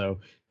 and so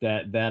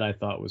that I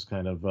thought was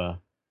kind of,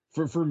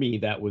 for me,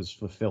 that was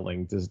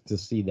fulfilling to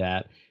see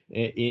that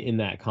in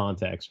that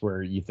context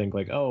where you think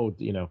like, oh,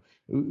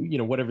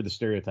 whatever the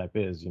stereotype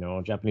is,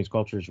 Japanese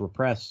culture is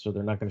repressed, so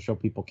they're not going to show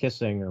people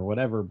kissing or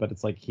whatever. But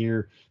it's like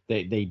here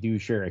they do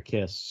share a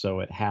kiss, so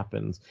it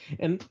happens.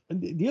 And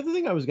the other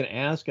thing I was going to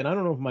ask, and I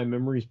don't know if my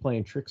memory's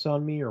playing tricks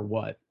on me or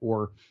what,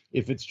 or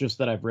if it's just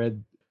that I've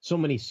read so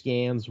many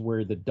scans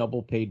where the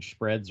double page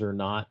spreads are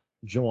not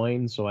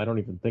joined, so I don't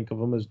even think of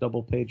them as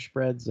double page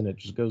spreads, and it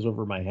just goes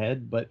over my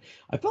head. But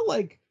I felt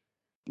like,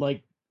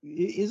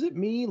 is it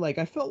me? Like,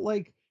 I felt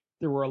like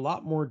there were a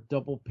lot more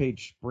double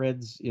page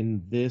spreads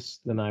in this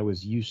than I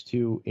was used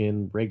to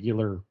in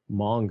regular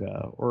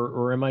manga,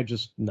 or am I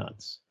just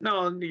nuts?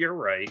 No, you're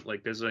right.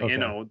 Like there's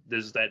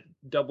there's that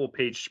double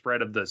page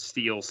spread of the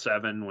Steel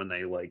 7 when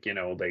they like,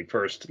 they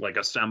first like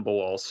assemble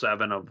all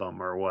 7 of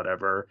them or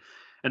whatever.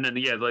 And then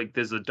like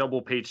there's a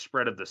double page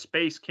spread of the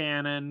space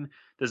cannon.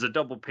 There's a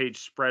double page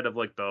spread of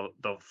like the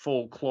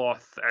full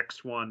cloth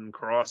X1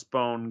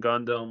 Crossbone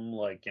Gundam.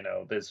 Like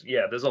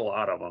there's a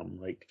lot of them.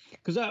 Like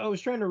because I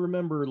was trying to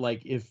remember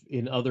like if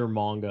in other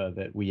manga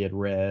that we had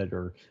read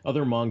or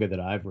other manga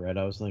that I've read,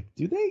 I was like,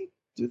 do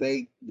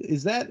they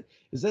is that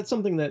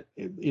something that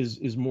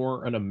is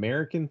more an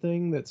American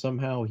thing that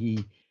somehow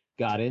he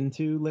got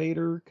into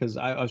later? Because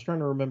I was trying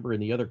to remember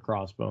in the other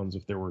Crossbones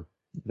if there were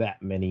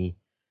that many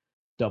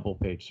double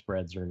page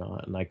spreads or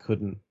not, and I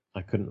couldn't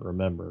I couldn't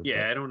remember.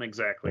 Yeah, but, I don't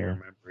exactly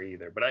remember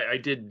either, but I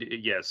did.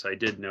 Yes, I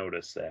did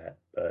notice that.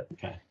 But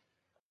okay.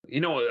 you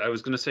know what I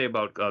was going to say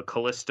about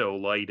Callisto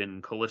Light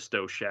and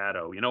Callisto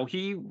Shadow? You know,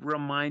 he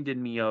reminded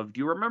me of. Do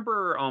you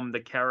remember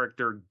the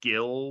character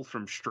Gil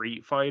from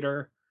Street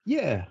Fighter?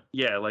 Yeah.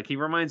 Yeah, like he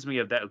reminds me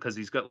of that because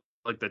he's got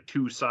like the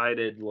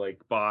two-sided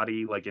like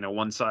body, like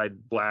one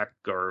side black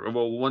or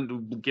well,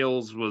 one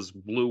Gil's was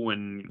blue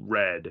and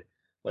red.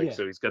 Like Yeah.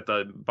 so he's got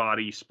the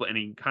body split and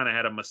he kind of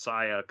had a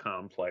Messiah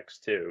complex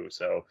too.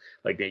 So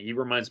like he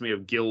reminds me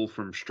of Gil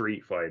from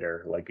Street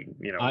Fighter, like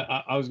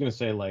I was gonna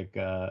say like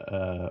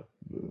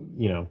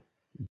you know,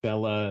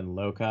 Bella and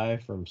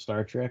Lokai from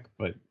Star Trek,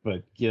 but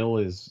Gil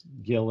is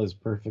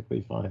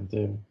perfectly fine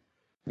too.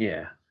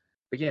 Yeah.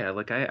 But yeah,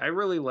 like I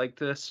really like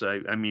this.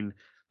 I mean,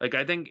 like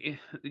I think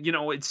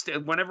it's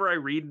whenever I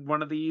read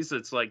one of these,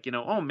 it's like,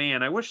 oh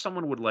man, I wish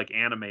someone would like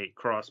animate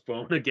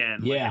Crossbone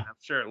again. Like, Yeah. and I'm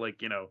sure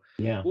like,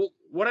 Yeah. well,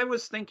 what I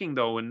was thinking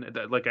though, and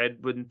like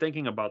I'd been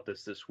thinking about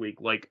this week,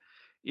 like,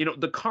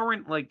 the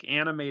current like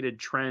animated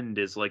trend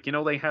is like,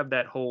 they have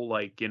that whole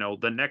like,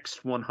 the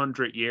next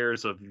 100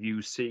 years of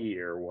UC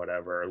or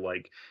whatever,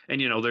 like,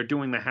 and they're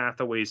doing the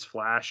Hathaway's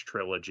Flash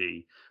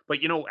trilogy. But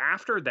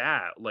after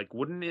that, like,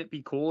 wouldn't it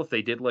be cool if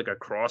they did like a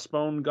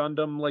Crossbone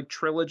Gundam like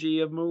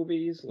trilogy of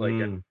movies? Like,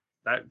 and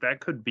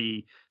that could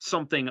be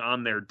something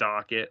on their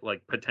docket,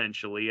 like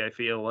potentially. I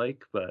feel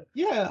like, but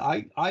Yeah,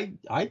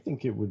 I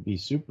think it would be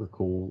super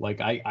cool. Like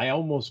I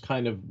almost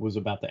kind of was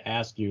about to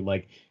ask you,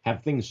 like,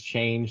 have things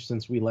changed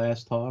since we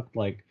last talked?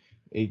 Like,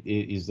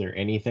 is there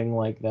anything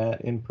like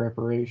that in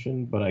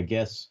preparation? But I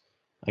guess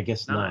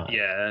not.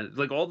 Yeah,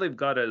 like all they've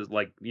got is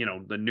like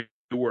the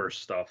newer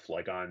stuff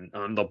like on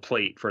the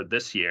plate for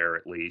this year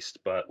at least.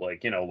 But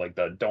like like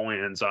the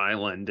Doan's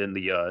Island and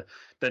the I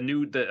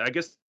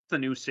guess the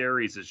new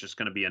series is just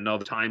going to be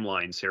another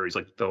timeline series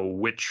like the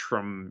Witch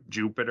from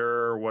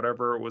Jupiter or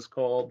whatever it was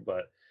called,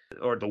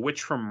 or the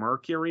Witch from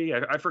Mercury.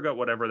 I forgot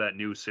whatever that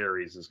new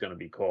series is going to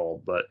be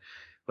called, but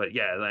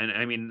yeah, and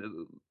I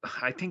mean,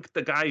 I think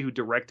the guy who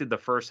directed the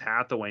first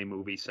Hathaway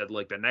movie said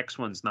like the next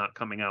one's not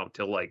coming out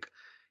till like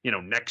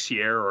next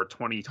year or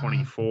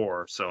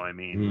 2024. So I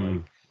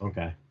mean, like,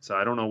 okay. so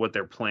I don't know what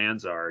their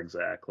plans are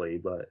exactly,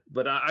 but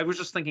I was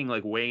just thinking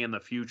like way in the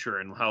future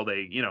and how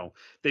they,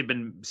 they've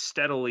been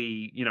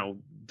steadily,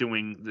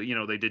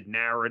 doing, they did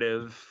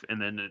narrative and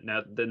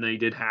then they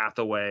did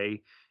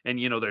Hathaway, and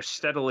they're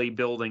steadily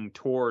building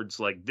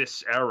towards like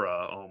this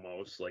era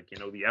almost like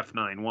the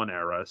F91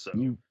 era. So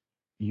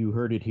you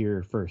heard it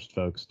here first,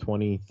 folks.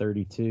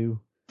 2032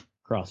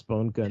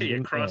 Crossbone Gundam. Yeah,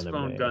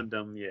 Crossbone anime.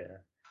 Gundam. Yeah.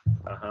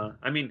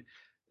 I mean,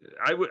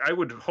 I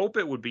would hope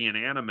it would be an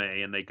anime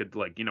and they could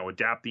like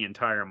adapt the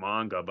entire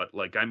manga, but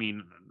like I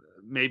mean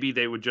maybe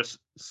they would just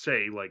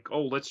say like,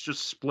 oh, let's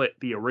just split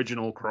the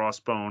original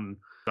Crossbone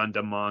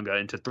Gundam manga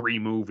into 3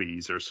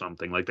 movies or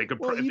something. Like they could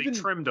if they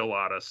trimmed a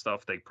lot of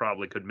stuff, they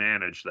probably could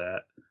manage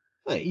that.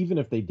 Even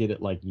if they did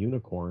it like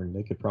Unicorn,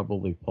 they could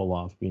probably pull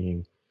off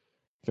being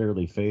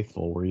fairly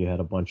faithful, where you had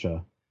a bunch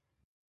of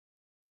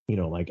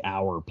like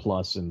hour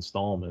plus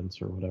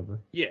installments or whatever.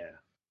 Yeah.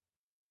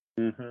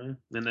 And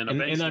then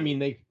and I mean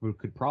they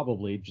could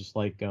probably just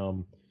like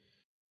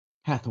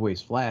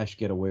Hathaway's Flash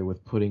get away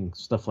with putting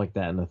stuff like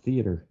that in the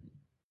theater.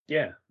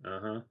 Yeah.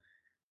 And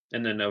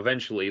then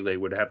eventually they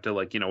would have to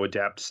like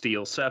adapt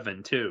Steel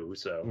 7 too.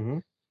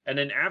 So and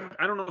then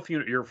I don't know if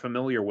you're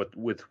familiar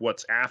with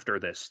what's after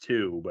this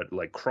too, but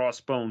like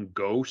Crossbone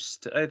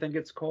Ghost, I think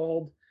it's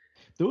called.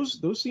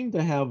 Those seem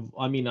to have.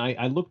 I mean,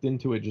 I looked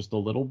into it just a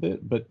little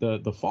bit, but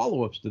the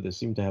follow-ups to this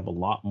seem to have a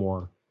lot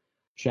more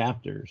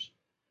chapters.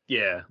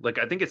 Yeah, like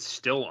I think it's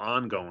still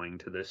ongoing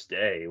to this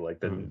day,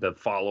 like the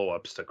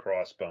follow-ups to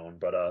Crossbone.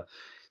 But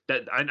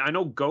that I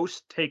know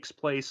Ghost takes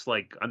place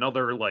like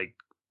another like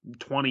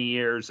 20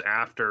 years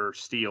after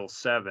Steel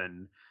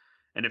 7,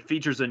 and it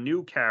features a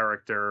new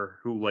character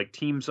who like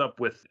teams up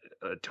with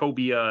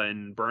Tobia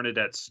and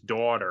Bernadette's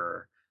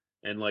daughter,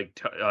 and like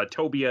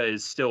Tobia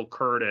is still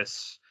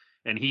Curtis,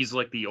 and he's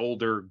like the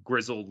older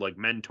grizzled like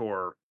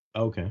mentor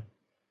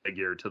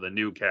figure to the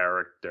new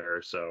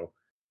character. So.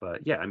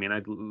 But yeah, I mean,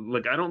 I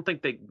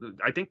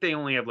think they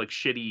only have like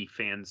shitty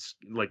fan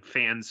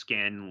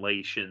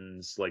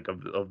scanlations like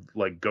of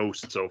like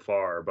Ghost so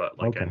far. But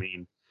like, I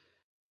mean,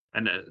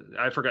 and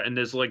I forgot, and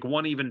there's like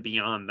one even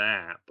beyond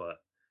that.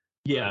 But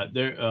yeah,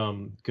 there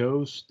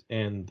Ghost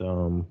and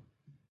there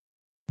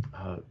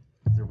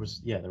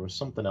was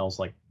something else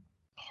like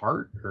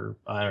Heart, or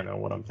I don't know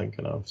what I'm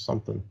thinking of,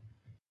 something.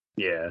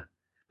 Yeah.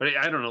 But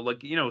I don't know,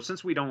 like,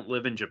 since we don't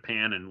live in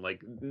Japan and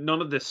like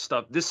none of this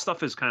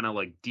stuff is kind of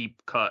like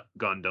deep cut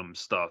Gundam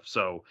stuff.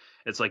 So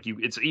it's like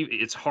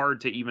it's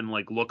hard to even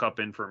like look up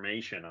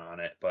information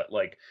on it. But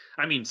like,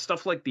 I mean,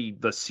 stuff like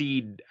the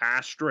Seed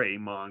Astray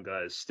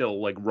manga is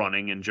still like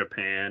running in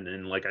Japan.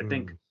 And like, I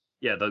think,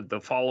 yeah, the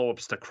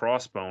follow-ups to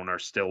Crossbone are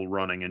still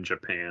running in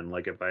Japan.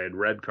 Like if I had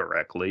read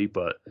correctly,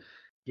 but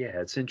yeah,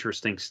 it's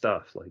interesting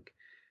stuff. Like,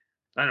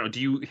 I don't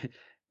know.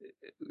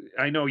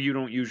 I know you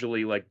don't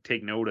usually like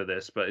take note of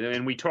this, but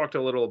and we talked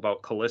a little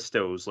about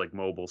Callisto's like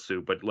mobile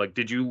suit, but like,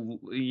 did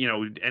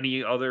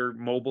any other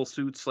mobile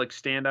suits like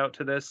stand out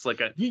to this?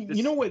 Like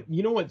You know what?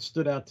 You know what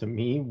stood out to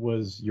me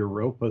was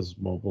Europa's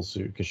mobile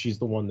suit, because she's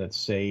the one that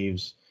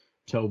saves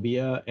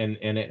Tobia, and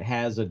it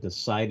has a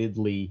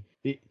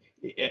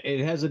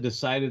it has a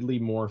decidedly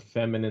more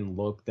feminine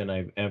look than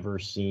I've ever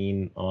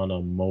seen on a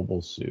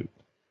mobile suit.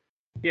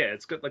 Yeah,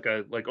 it's got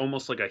like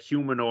almost like a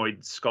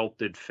humanoid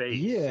sculpted face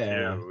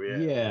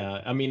too.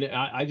 Yeah. I mean,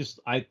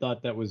 I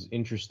thought that was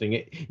interesting.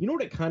 You know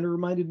what it kind of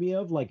reminded me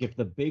of? Like if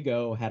the Big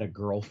O had a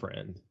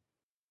girlfriend.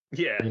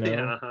 Yeah, You know,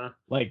 yeah, uh-huh.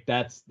 like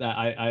that's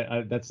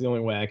that's the only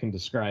way I can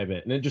describe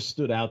it, and it just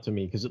stood out to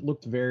me because it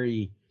looked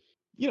very,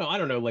 I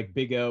don't know, like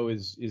Big O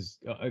is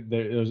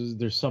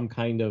there's some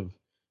kind of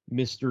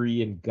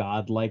mystery and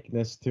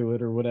godlikeness to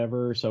it or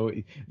whatever. So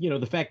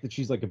the fact that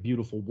she's like a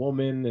beautiful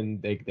woman,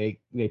 and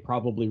they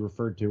probably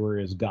referred to her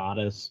as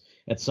goddess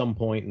at some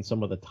point in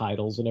some of the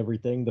titles and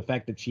everything. The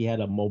fact that she had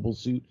a mobile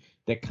suit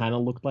that kind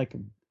of looked like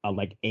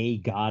a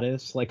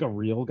goddess, like a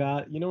real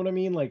god. You know what I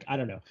mean? Like, I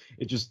don't know.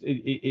 It just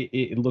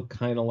it looked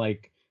kind of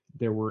like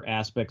there were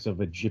aspects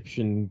of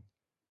Egyptian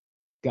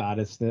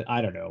goddess.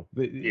 I don't know,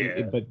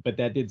 but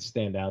that did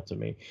stand out to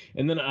me.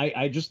 And then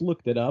I just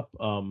looked it up.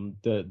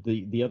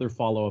 The other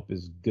follow up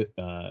is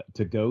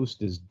to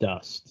Ghost is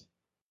Dust.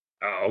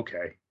 Oh,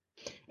 okay.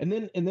 And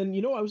then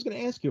I was going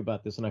to ask you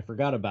about this, and I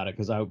forgot about it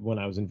because when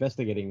I was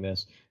investigating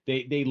this,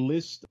 they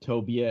list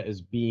Tobia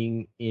as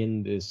being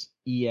in this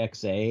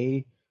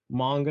EXA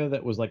manga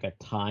that was like a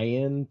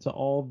tie-in to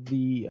all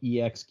the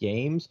EX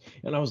games,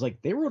 and I was like,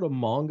 they wrote a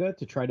manga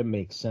to try to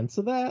make sense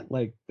of that.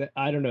 Like,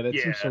 I don't know, that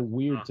seems so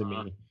weird to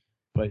me.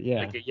 But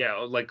yeah,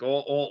 like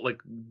all like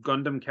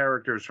Gundam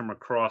characters from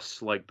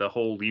across like the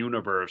whole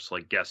universe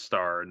like guest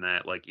star in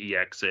that like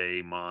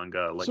EXA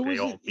manga. Like, so they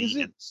all meet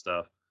and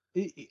stuff.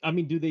 I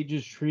mean, do they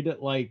just treat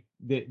it like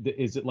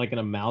is it like an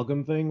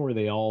amalgam thing where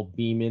they all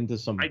beam into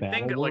some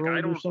battle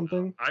world or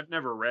something? I've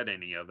never read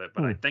any of it,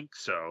 but I think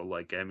so.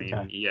 Like, I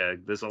mean, yeah,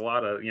 there's a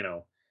lot of,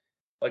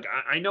 like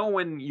I know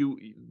when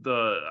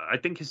I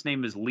think his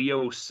name is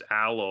Leos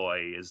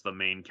Alloy is the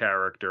main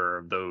character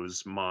of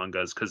those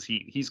mangas, because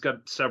he's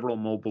got several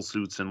mobile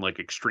suits in like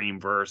Extreme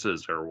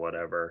Versus or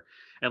whatever.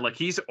 And like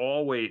he's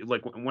always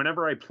like,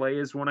 whenever I play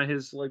as one of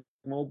his like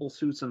mobile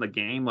suits in the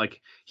game,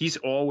 like he's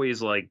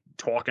always like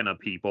talking to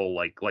people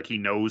like he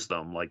knows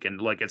them, like,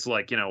 and like it's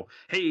like,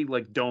 hey,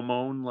 like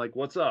Domon, like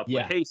what's up?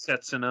 Yeah. Like, hey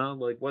Setsuna,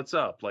 like what's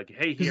up? Like,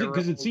 hey,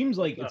 because it seems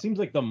like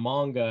the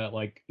manga,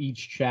 like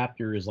each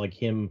chapter is like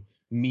him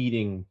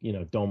meeting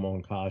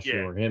Domon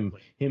Kashu, or him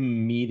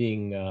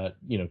meeting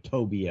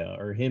Tobia,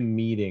 or him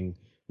meeting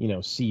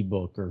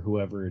Seabook or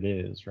whoever it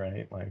is,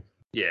 right? Like,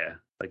 yeah,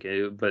 like,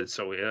 but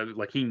so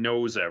like he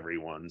knows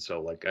everyone,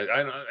 so like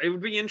it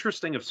would be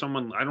interesting if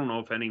someone, I don't know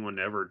if anyone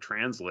ever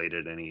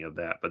translated any of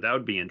that, but that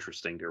would be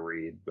interesting to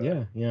read.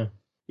 But, yeah,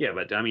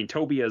 but I mean,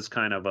 Tobia's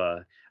kind of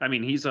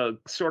he's a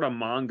sort of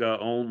manga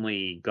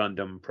only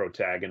Gundam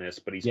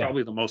protagonist, but he's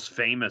probably the most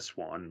famous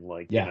one.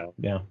 Like,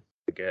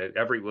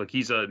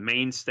 he's a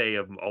mainstay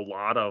of a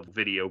lot of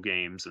video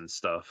games and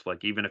stuff.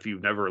 Like, even if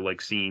you've never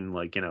like seen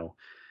like,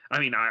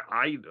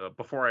 I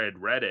before I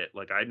had read it,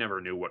 like I never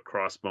knew what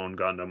Crossbone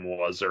Gundam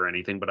was or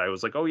anything, but I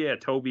was like, oh yeah,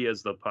 Tobia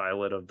is the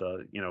pilot of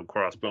the,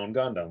 Crossbone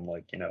Gundam,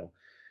 like,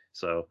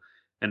 so,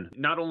 and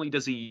not only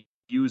does he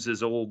use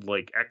his old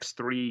like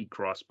X3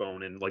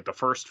 Crossbone in like the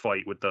first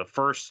fight with the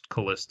first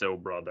Callisto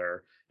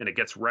brother, and it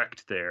gets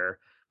wrecked there,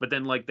 but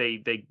then like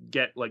they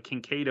get like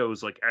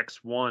Kinkado's like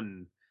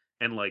X1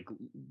 and like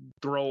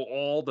throw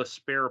all the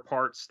spare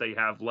parts they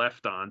have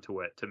left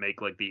onto it to make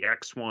like the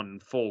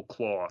X1 full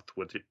cloth,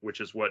 which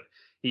is what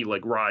he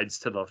like rides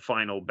to the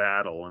final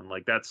battle. And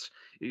like that's,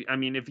 I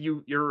mean, if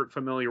you're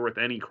familiar with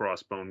any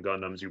Crossbone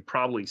Gundams, you've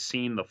probably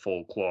seen the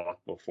full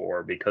cloth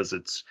before, because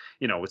it's,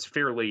 it's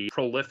fairly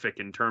prolific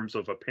in terms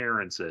of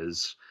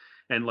appearances.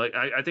 And like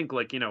I think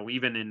like,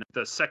 even in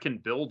the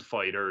second Build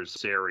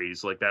Fighters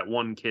series, like that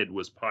one kid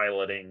was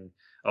piloting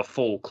a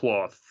full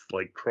cloth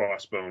like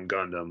Crossbone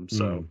Gundam.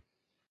 So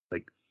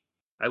like,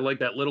 I like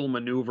that little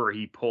maneuver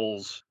he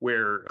pulls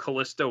where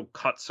Callisto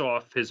cuts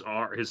off his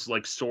arm, his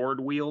like sword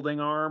wielding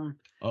arm.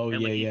 Oh,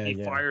 and, yeah,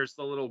 he fires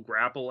the little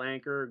grapple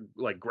anchor,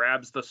 like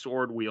grabs the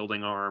sword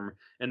wielding arm,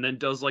 and then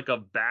does like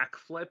a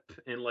backflip,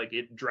 and like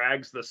it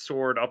drags the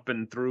sword up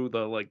and through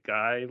the like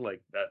guy.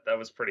 Like that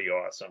was pretty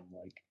awesome.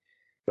 Like,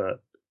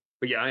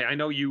 but yeah, I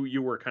know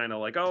you were kind of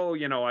like, oh,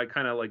 I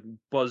kind of like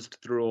buzzed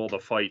through all the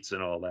fights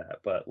and all that,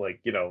 but like,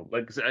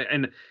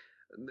 and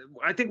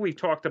I think we've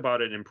talked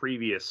about it in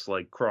previous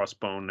like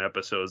Crossbone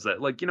episodes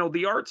that like,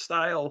 the art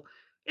style,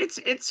 it's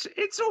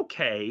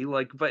okay,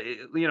 like, but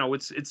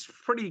it's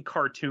pretty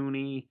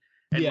cartoony,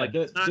 and like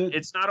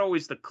it's not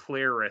always the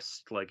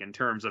clearest like in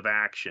terms of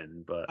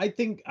action. But I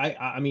think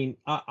I mean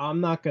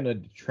I'm not gonna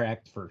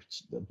detract for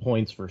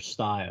points for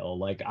style.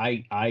 Like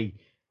I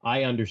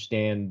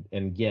understand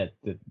and get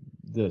that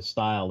the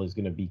style is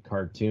going to be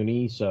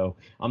cartoony, so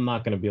I'm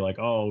not going to be like,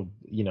 oh,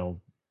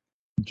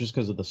 just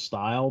because of the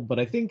style. But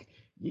I think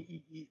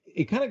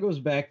it kind of goes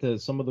back to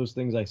some of those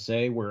things I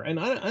say where, and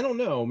I don't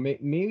know,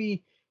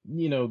 maybe,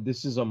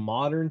 this is a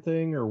modern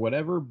thing or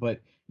whatever,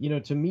 but,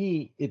 to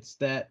me, it's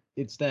that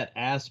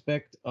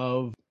aspect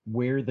of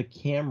where the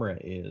camera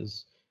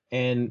is.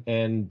 And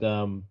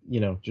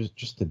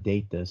just to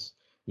date this,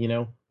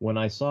 when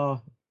I saw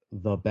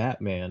the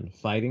Batman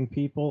fighting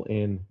people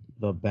in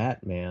the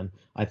Batman,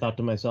 I thought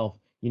to myself,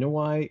 you know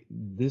why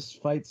this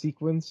fight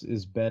sequence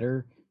is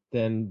better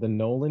than the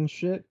Nolan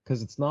shit?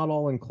 Because it's not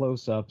all in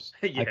close-ups.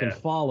 I can Yeah.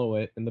 follow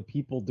it, and the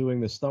people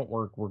doing the stunt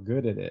work were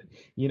good at it.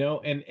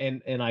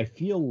 And I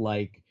feel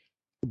like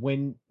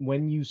when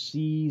you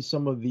see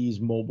some of these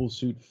mobile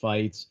suit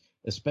fights,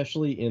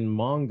 especially in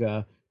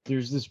manga,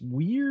 there's this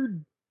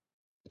weird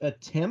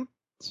attempt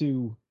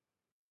to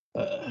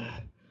uh,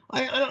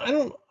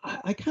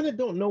 I kind of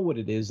don't know what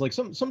it is. Like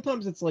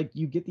sometimes it's like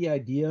you get the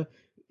idea.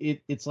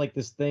 It's like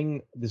this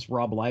thing, this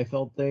Rob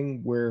Liefeld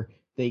thing, where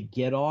they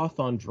get off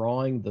on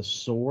drawing the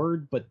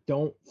sword, but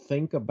don't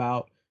think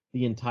about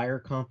the entire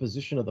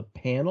composition of the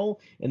panel,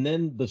 and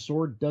then the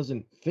sword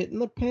doesn't fit in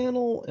the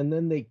panel, and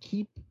then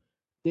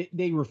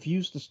they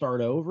refuse to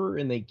start over,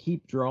 and they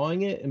keep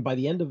drawing it, and by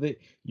the end of it,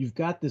 you've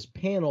got this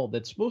panel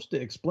that's supposed to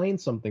explain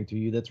something to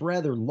you that's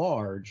rather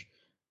large,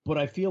 but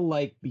I feel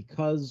like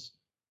because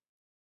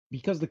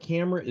the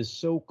camera is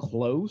so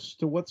close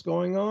to what's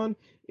going on,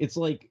 it's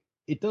like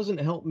it doesn't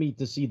help me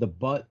to see the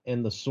butt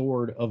and the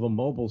sword of a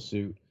mobile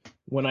suit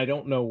when I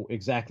don't know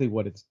exactly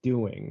what it's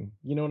doing.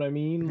 You know what I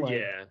mean? Like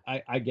Yeah.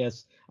 I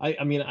guess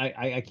I mean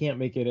I can't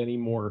make it any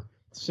more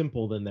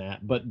simple than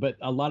that. But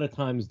a lot of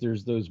times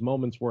there's those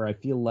moments where I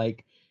feel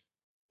like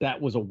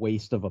that was a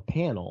waste of a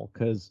panel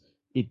because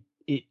it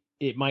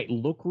it might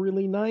look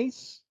really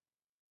nice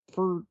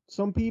for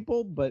some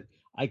people, but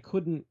I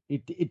couldn't.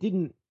 It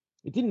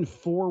didn't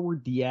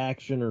forward the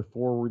action or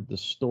forward the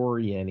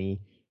story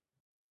any,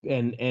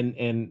 and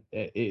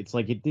it's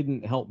like it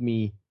didn't help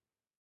me,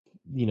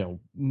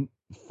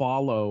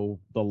 follow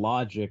the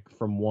logic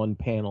from one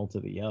panel to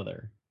the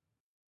other.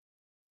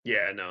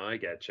 Yeah, no, I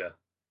getcha.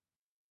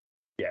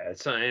 Yeah,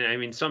 and I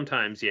mean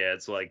sometimes, yeah,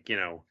 it's like,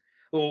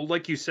 well,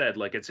 like you said,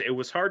 like it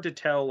was hard to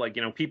tell, like,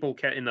 people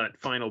in that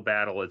final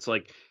battle, it's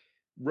like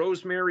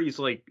Rosemary's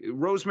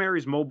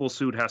mobile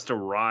suit has to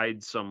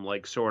ride some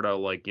like sort of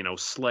like,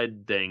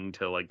 sled thing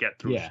to like get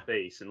through Yeah,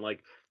 space, and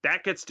like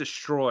that gets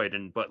destroyed,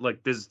 and but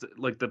like there's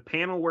like the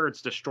panel where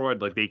it's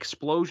destroyed, like the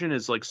explosion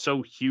is like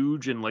so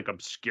huge and like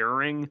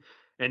obscuring,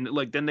 and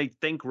like then they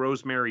think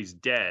Rosemary's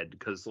dead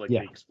because like the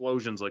yeah.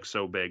 explosion's like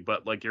so big,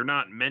 but like you're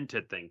not meant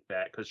to think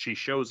that because she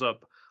shows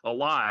up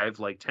alive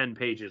like 10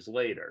 pages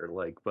later,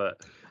 like,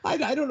 but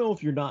I don't know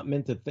if you're not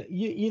meant to think.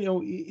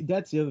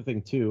 That's the other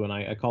thing too, and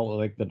I call it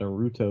like the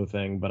Naruto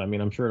thing, but I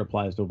mean I'm sure it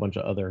applies to a bunch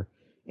of other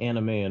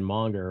anime and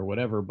manga or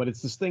whatever. But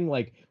it's this thing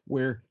like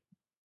where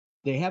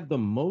they have the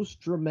most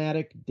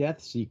dramatic death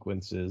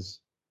sequences,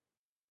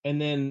 and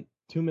then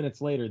 2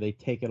 minutes later they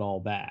take it all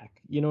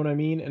back. You know what I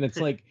mean? And it's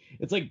like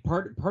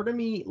part of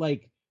me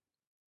like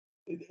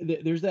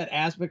there's that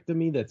aspect of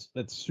me that's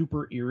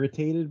super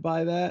irritated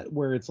by that,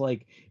 where it's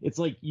like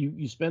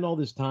you spend all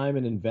this time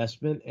and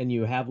investment and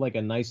you have like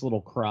a nice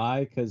little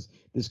cry because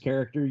this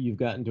character you've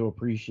gotten to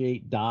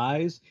appreciate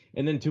dies,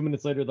 and then 2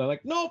 minutes later they're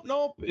like nope,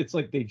 nope. It's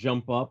like they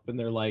jump up and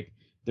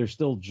they're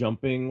still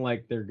jumping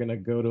like they're gonna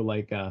go to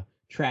like a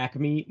track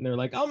meet, and they're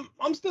like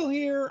I'm still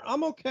here,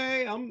 I'm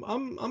okay,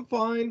 I'm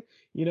fine,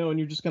 and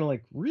you're just kind of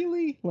like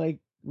really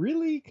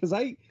because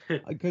I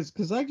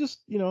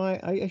just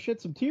I shed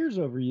some tears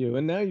over you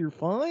and now you're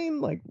fine,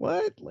 like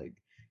what, like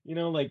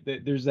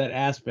there's that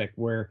aspect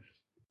where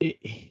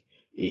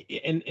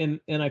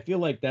and I feel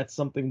like that's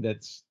something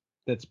that's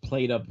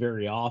played up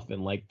very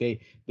often, like they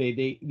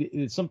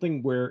it's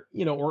something where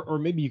or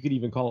maybe you could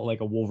even call it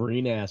like a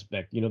Wolverine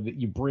aspect, that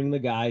you bring the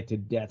guy to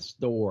death's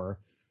door,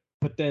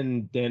 but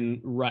then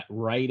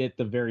right at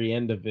the very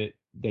end of it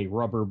they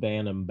rubber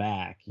band him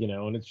back,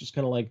 and it's just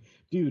kind of like,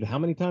 dude, how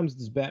many times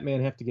does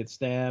Batman have to get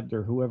stabbed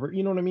or whoever,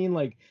 you know what I mean,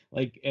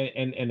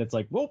 and it's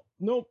like, well,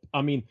 nope,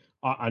 I mean,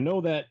 I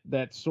know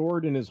that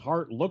sword in his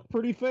heart looked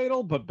pretty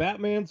fatal, but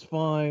Batman's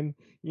fine,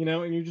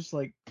 and you're just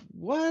like,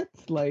 what,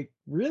 like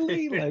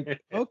really, like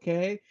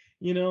okay,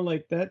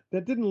 like that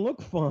didn't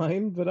look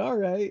fine, but all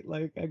right,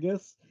 like I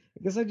guess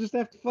I just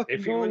have to fucking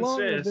if go you along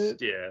with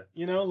it, insist, yeah.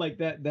 like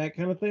that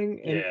kind of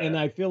thing. And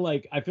Yeah. I feel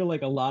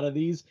like a lot of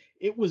these,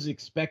 it was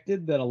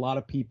expected that a lot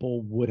of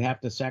people would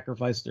have to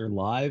sacrifice their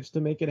lives to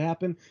make it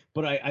happen,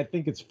 but I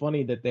think it's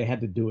funny that they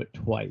had to do it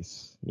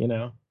twice.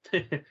 Yeah,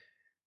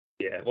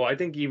 well, I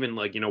think even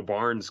like,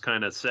 Barnes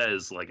kind of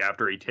says like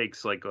after he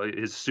takes like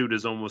his suit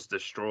is almost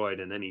destroyed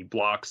and then he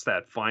blocks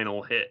that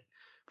final hit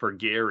for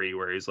Gary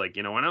where he's like,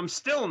 and I'm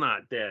still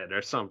not dead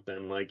or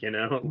something like,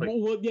 like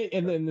Well, yeah,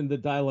 and then the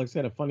dialogue's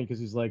kind of funny because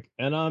he's like,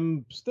 and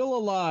I'm still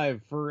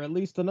alive for at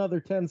least another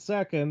 10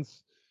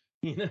 seconds,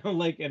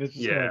 like, and it's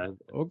just kind of yeah, like,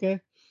 okay.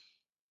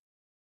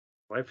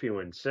 if you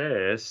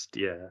insist,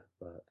 yeah,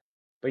 but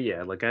but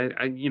yeah, like I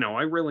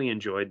really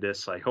enjoyed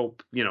this. I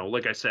hope,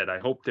 like I said, I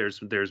hope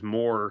there's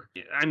more.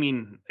 I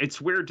mean, it's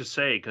weird to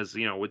say because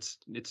it's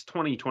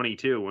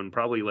 2022 and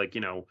probably like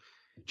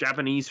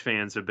Japanese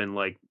fans have been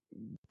like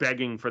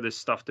begging for this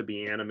stuff to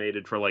be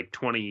animated for like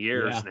 20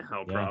 years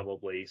now, yeah.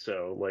 probably.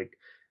 So like,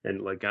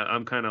 and like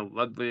I'm kind of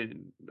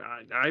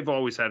I've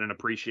always had an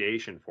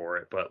appreciation for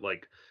it, but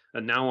like.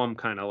 And now I'm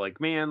kind of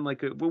like, man,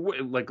 like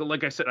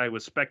I said, I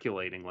was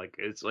speculating. Like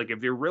it's like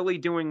if you're really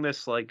doing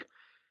this, like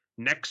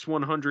next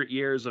 100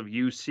 years of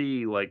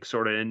UC like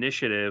sort of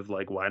initiative,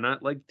 like why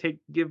not like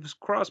gives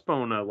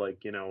Crossbone a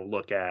like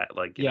look at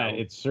like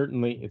it's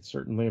certainly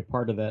a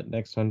part of that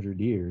next 100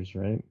 years,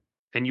 right?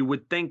 and you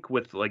would think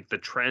with like the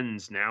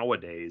trends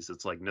nowadays,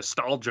 it's like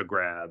nostalgia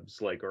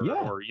grabs, like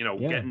or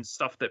getting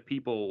stuff that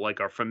people like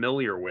are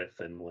familiar with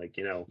and like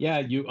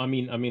I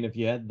mean if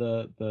you had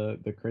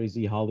the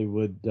crazy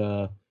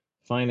Hollywood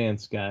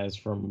finance guys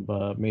from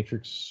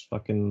Matrix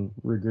fucking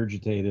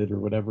regurgitated or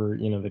whatever,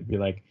 they'd be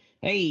like,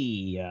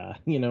 hey,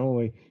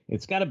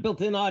 it's got a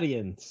built-in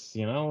audience,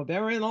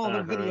 they're in all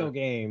the video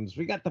games,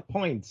 we got the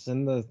points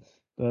and the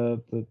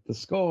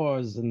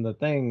scores and the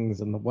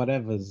things and the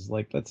whatevers,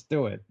 like let's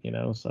do it,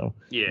 so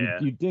yeah,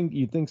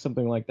 you think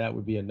something like that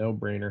would be a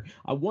no-brainer.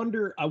 I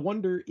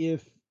wonder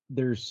if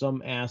there's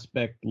some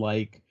aspect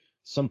like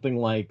something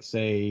like,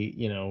 say,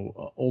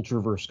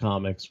 Ultraverse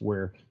comics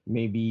where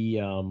maybe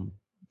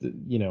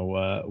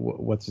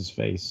what's his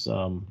face,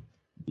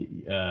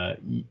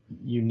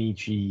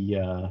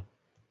 Unichi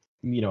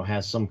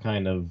has some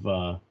kind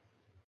of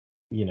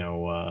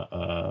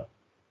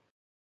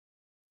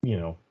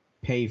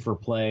pay for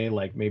play,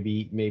 like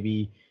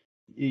maybe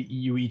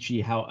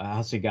Yuichi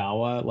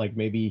Hasegawa, like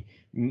maybe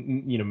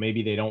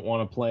maybe they don't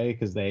want to play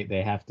because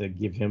they have to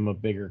give him a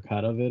bigger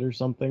cut of it or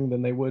something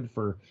than they would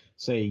for,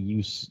 say,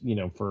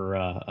 for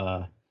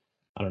I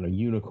don't know,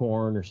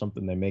 Unicorn or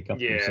something they make up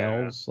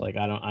themselves. Like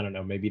I don't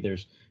know, maybe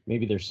there's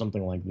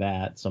something like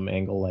that, some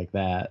angle like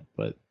that,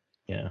 but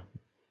yeah.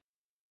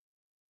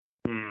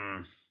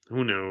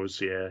 Who knows?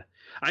 Yeah.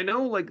 I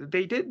know, like,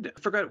 they did, I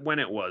forgot when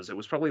it was. It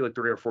was probably like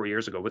 3 or 4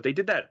 years ago, but they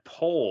did that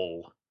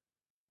poll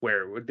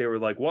where they were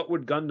like, what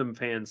would Gundam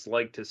fans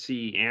like to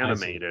see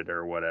animated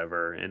or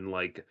whatever? And,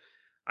 like,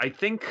 I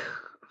think,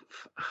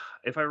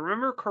 if I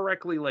remember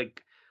correctly,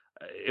 like,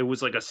 it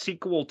was like a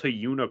sequel to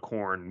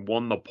Unicorn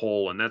won the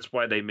poll, and that's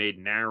why they made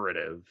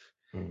narrative.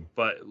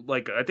 But,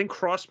 like, I think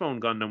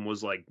Crossbone Gundam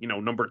was, like,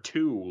 number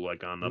 2,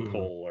 like, on the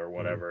poll or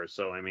whatever.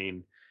 So, I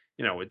mean,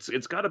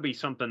 it's got to be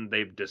something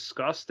they've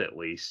discussed at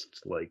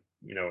least, like,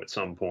 at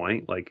some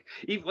point. Like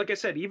I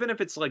said, even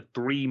if it's like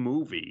 3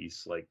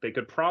 movies, like they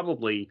could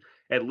probably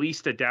at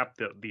least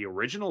adapt the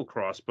original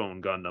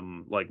Crossbone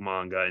Gundam like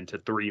manga into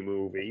 3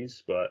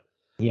 movies. But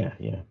yeah.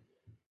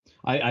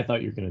 I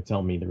thought you were going to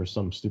tell me there was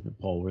some stupid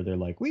poll where they're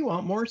like, we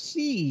want more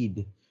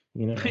Seed.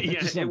 Yeah,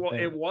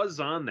 it was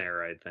on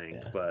there, I think.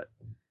 Yeah. But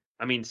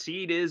I mean,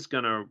 Seed is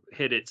gonna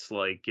hit its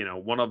like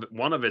one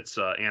of its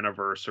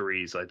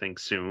anniversaries, I think,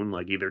 soon,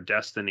 like either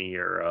Destiny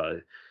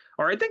or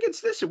I think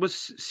it's this. It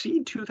was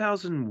Seed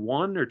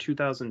 2001 or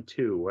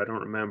 2002. I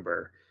don't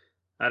remember.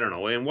 I don't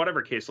know. In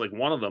whatever case, like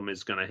one of them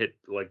is gonna hit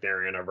like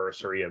their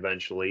anniversary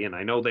eventually, and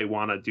I know they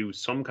want to do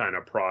some kind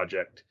of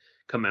project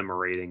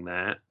commemorating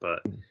that.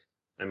 But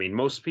I mean,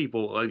 most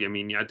people, like, I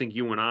mean, I think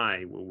you and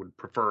I would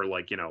prefer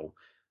like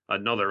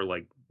another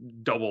like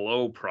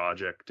 00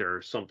 project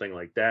or something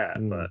like that.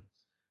 But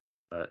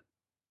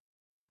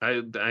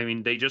I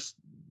mean,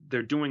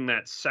 they're doing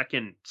that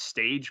second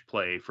stage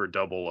play for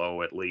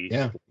 00 at least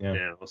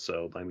now.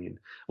 So I mean,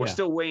 we're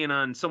still waiting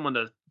on someone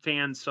to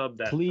fan sub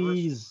that.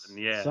 Please, first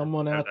one. Yeah,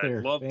 someone out there,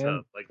 I'd love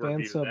to like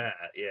review sub, that.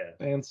 Yeah,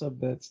 fan sub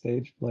that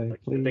stage play,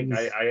 like, please. I think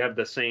I have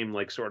the same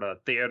like sort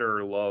of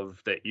theater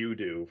love that you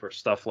do for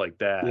stuff like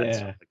that. Yeah,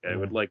 so, like, I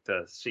would like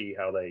to see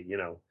how they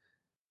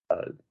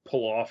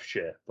pull off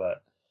shit,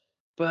 but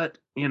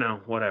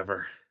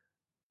whatever.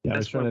 Yeah, I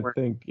was trying to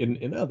think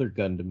in other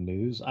Gundam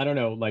news. I don't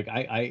know, like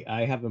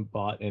I haven't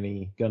bought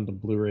any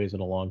Gundam Blu-rays in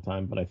a long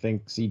time, but I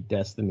think Seed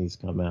Destiny's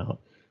come out.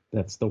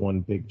 That's the one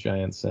big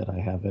giant set I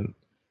haven't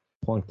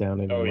plunked down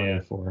any money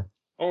for.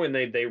 Oh, and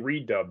they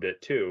redubbed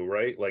it too,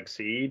 right? Like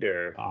Seed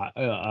or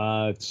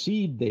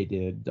Seed they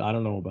did. I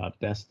don't know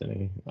about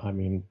Destiny. I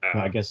mean,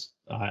 I guess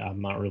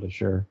I'm not really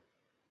sure.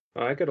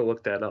 I gotta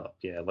look that up.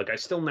 Yeah, like I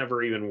still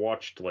never even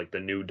watched like the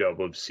new dub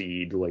of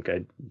Seed. Like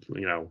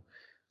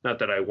not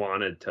that I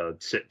wanted to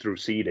sit through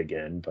Seed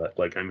again, but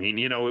like I mean,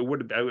 it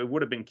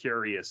would have been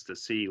curious to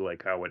see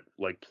like how it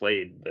like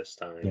played this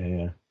time.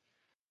 Yeah.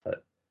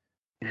 But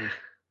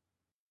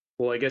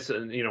well, I guess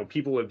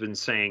people have been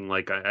saying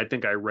like I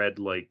think I read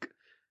like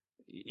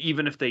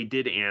even if they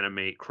did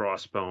animate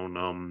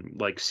Crossbone,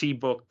 like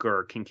Seabook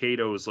or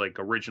Kinkado's like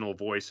original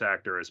voice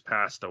actor has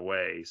passed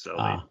away,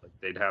 so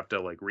they'd have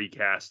to like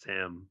recast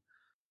him.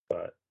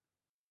 But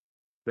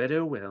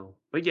oh well.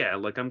 But yeah,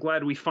 like I'm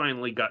glad we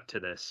finally got to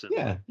this.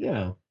 And,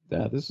 yeah.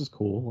 This is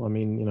cool. I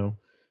mean,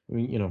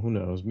 who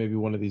knows? Maybe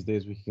one of these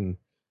days we can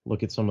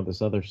look at some of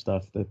this other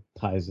stuff that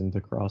ties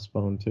into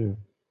Crossbone too.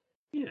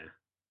 Yeah.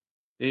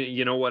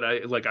 You know what?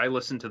 I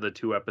listened to the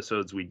 2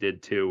 episodes we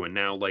did too, and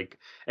now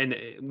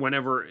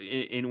whenever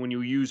when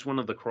you use one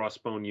of the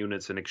Crossbone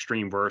units in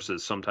Extreme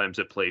Versus, sometimes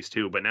it plays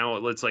too. But now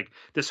it's like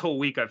this whole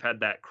week I've had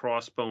that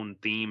Crossbone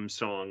theme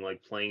song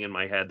like playing in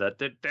my head. That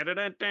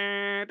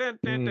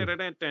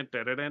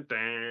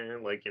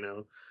like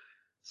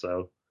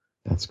so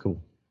That's cool.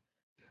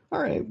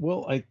 All right.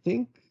 Well, I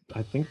think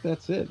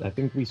that's it. I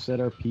think we said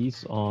our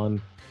piece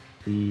on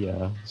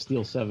the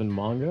Steel 7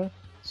 manga.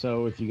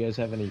 So if you guys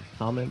have any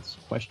comments,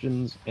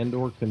 questions, and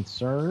or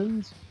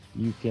concerns,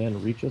 you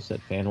can reach us at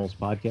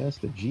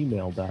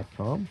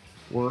fanholespodcast@gmail.com.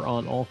 We're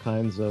on all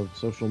kinds of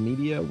social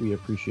media. We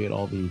appreciate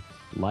all the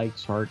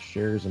likes, hearts,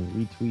 shares, and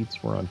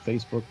retweets. We're on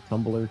Facebook,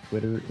 Tumblr,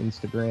 Twitter,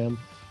 Instagram.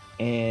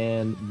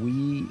 And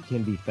we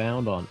can be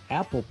found on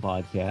Apple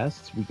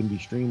Podcasts. We can be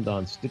streamed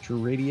on Stitcher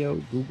Radio,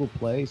 Google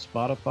Play,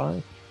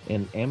 Spotify,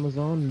 and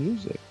Amazon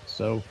Music.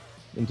 So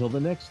until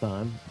the next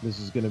time, this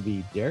is going to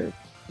be Derek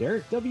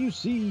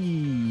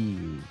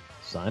WC,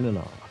 signing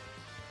off.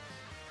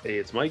 Hey,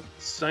 it's Mike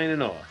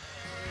signing off.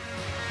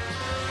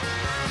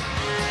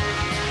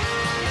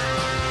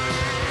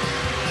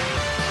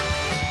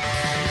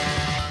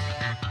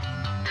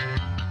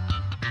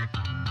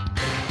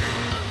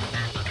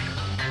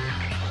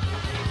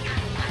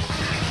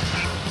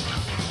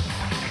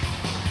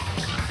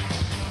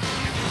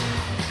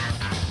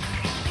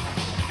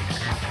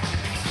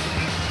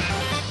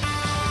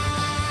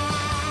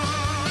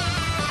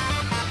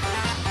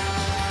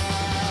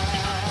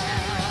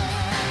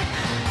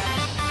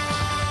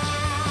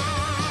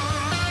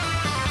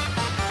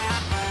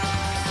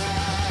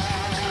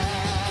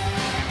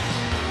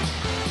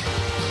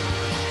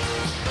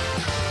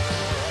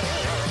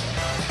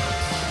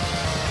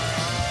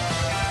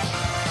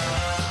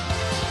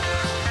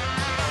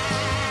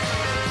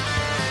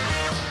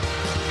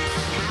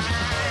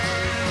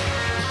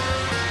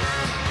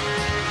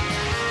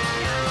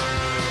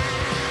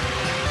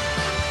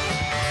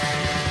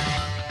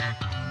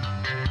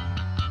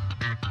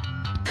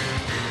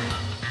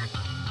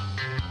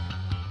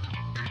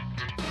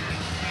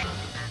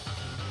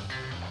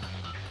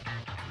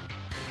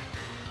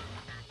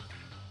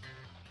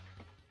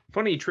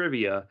 Funny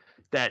trivia,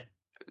 that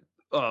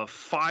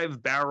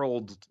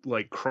 5-barreled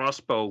like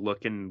crossbow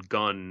looking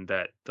gun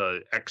that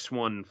the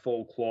X1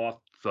 full cloth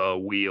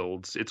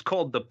wields, it's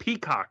called the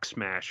Peacock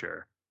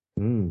Smasher.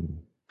 Mm.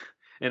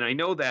 And I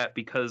know that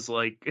because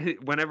like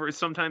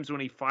sometimes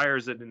when he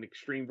fires it in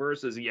Extreme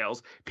Versus, he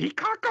yells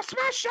Peacock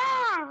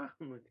Smasher.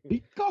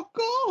 Peacock.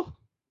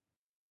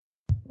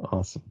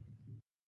 Awesome.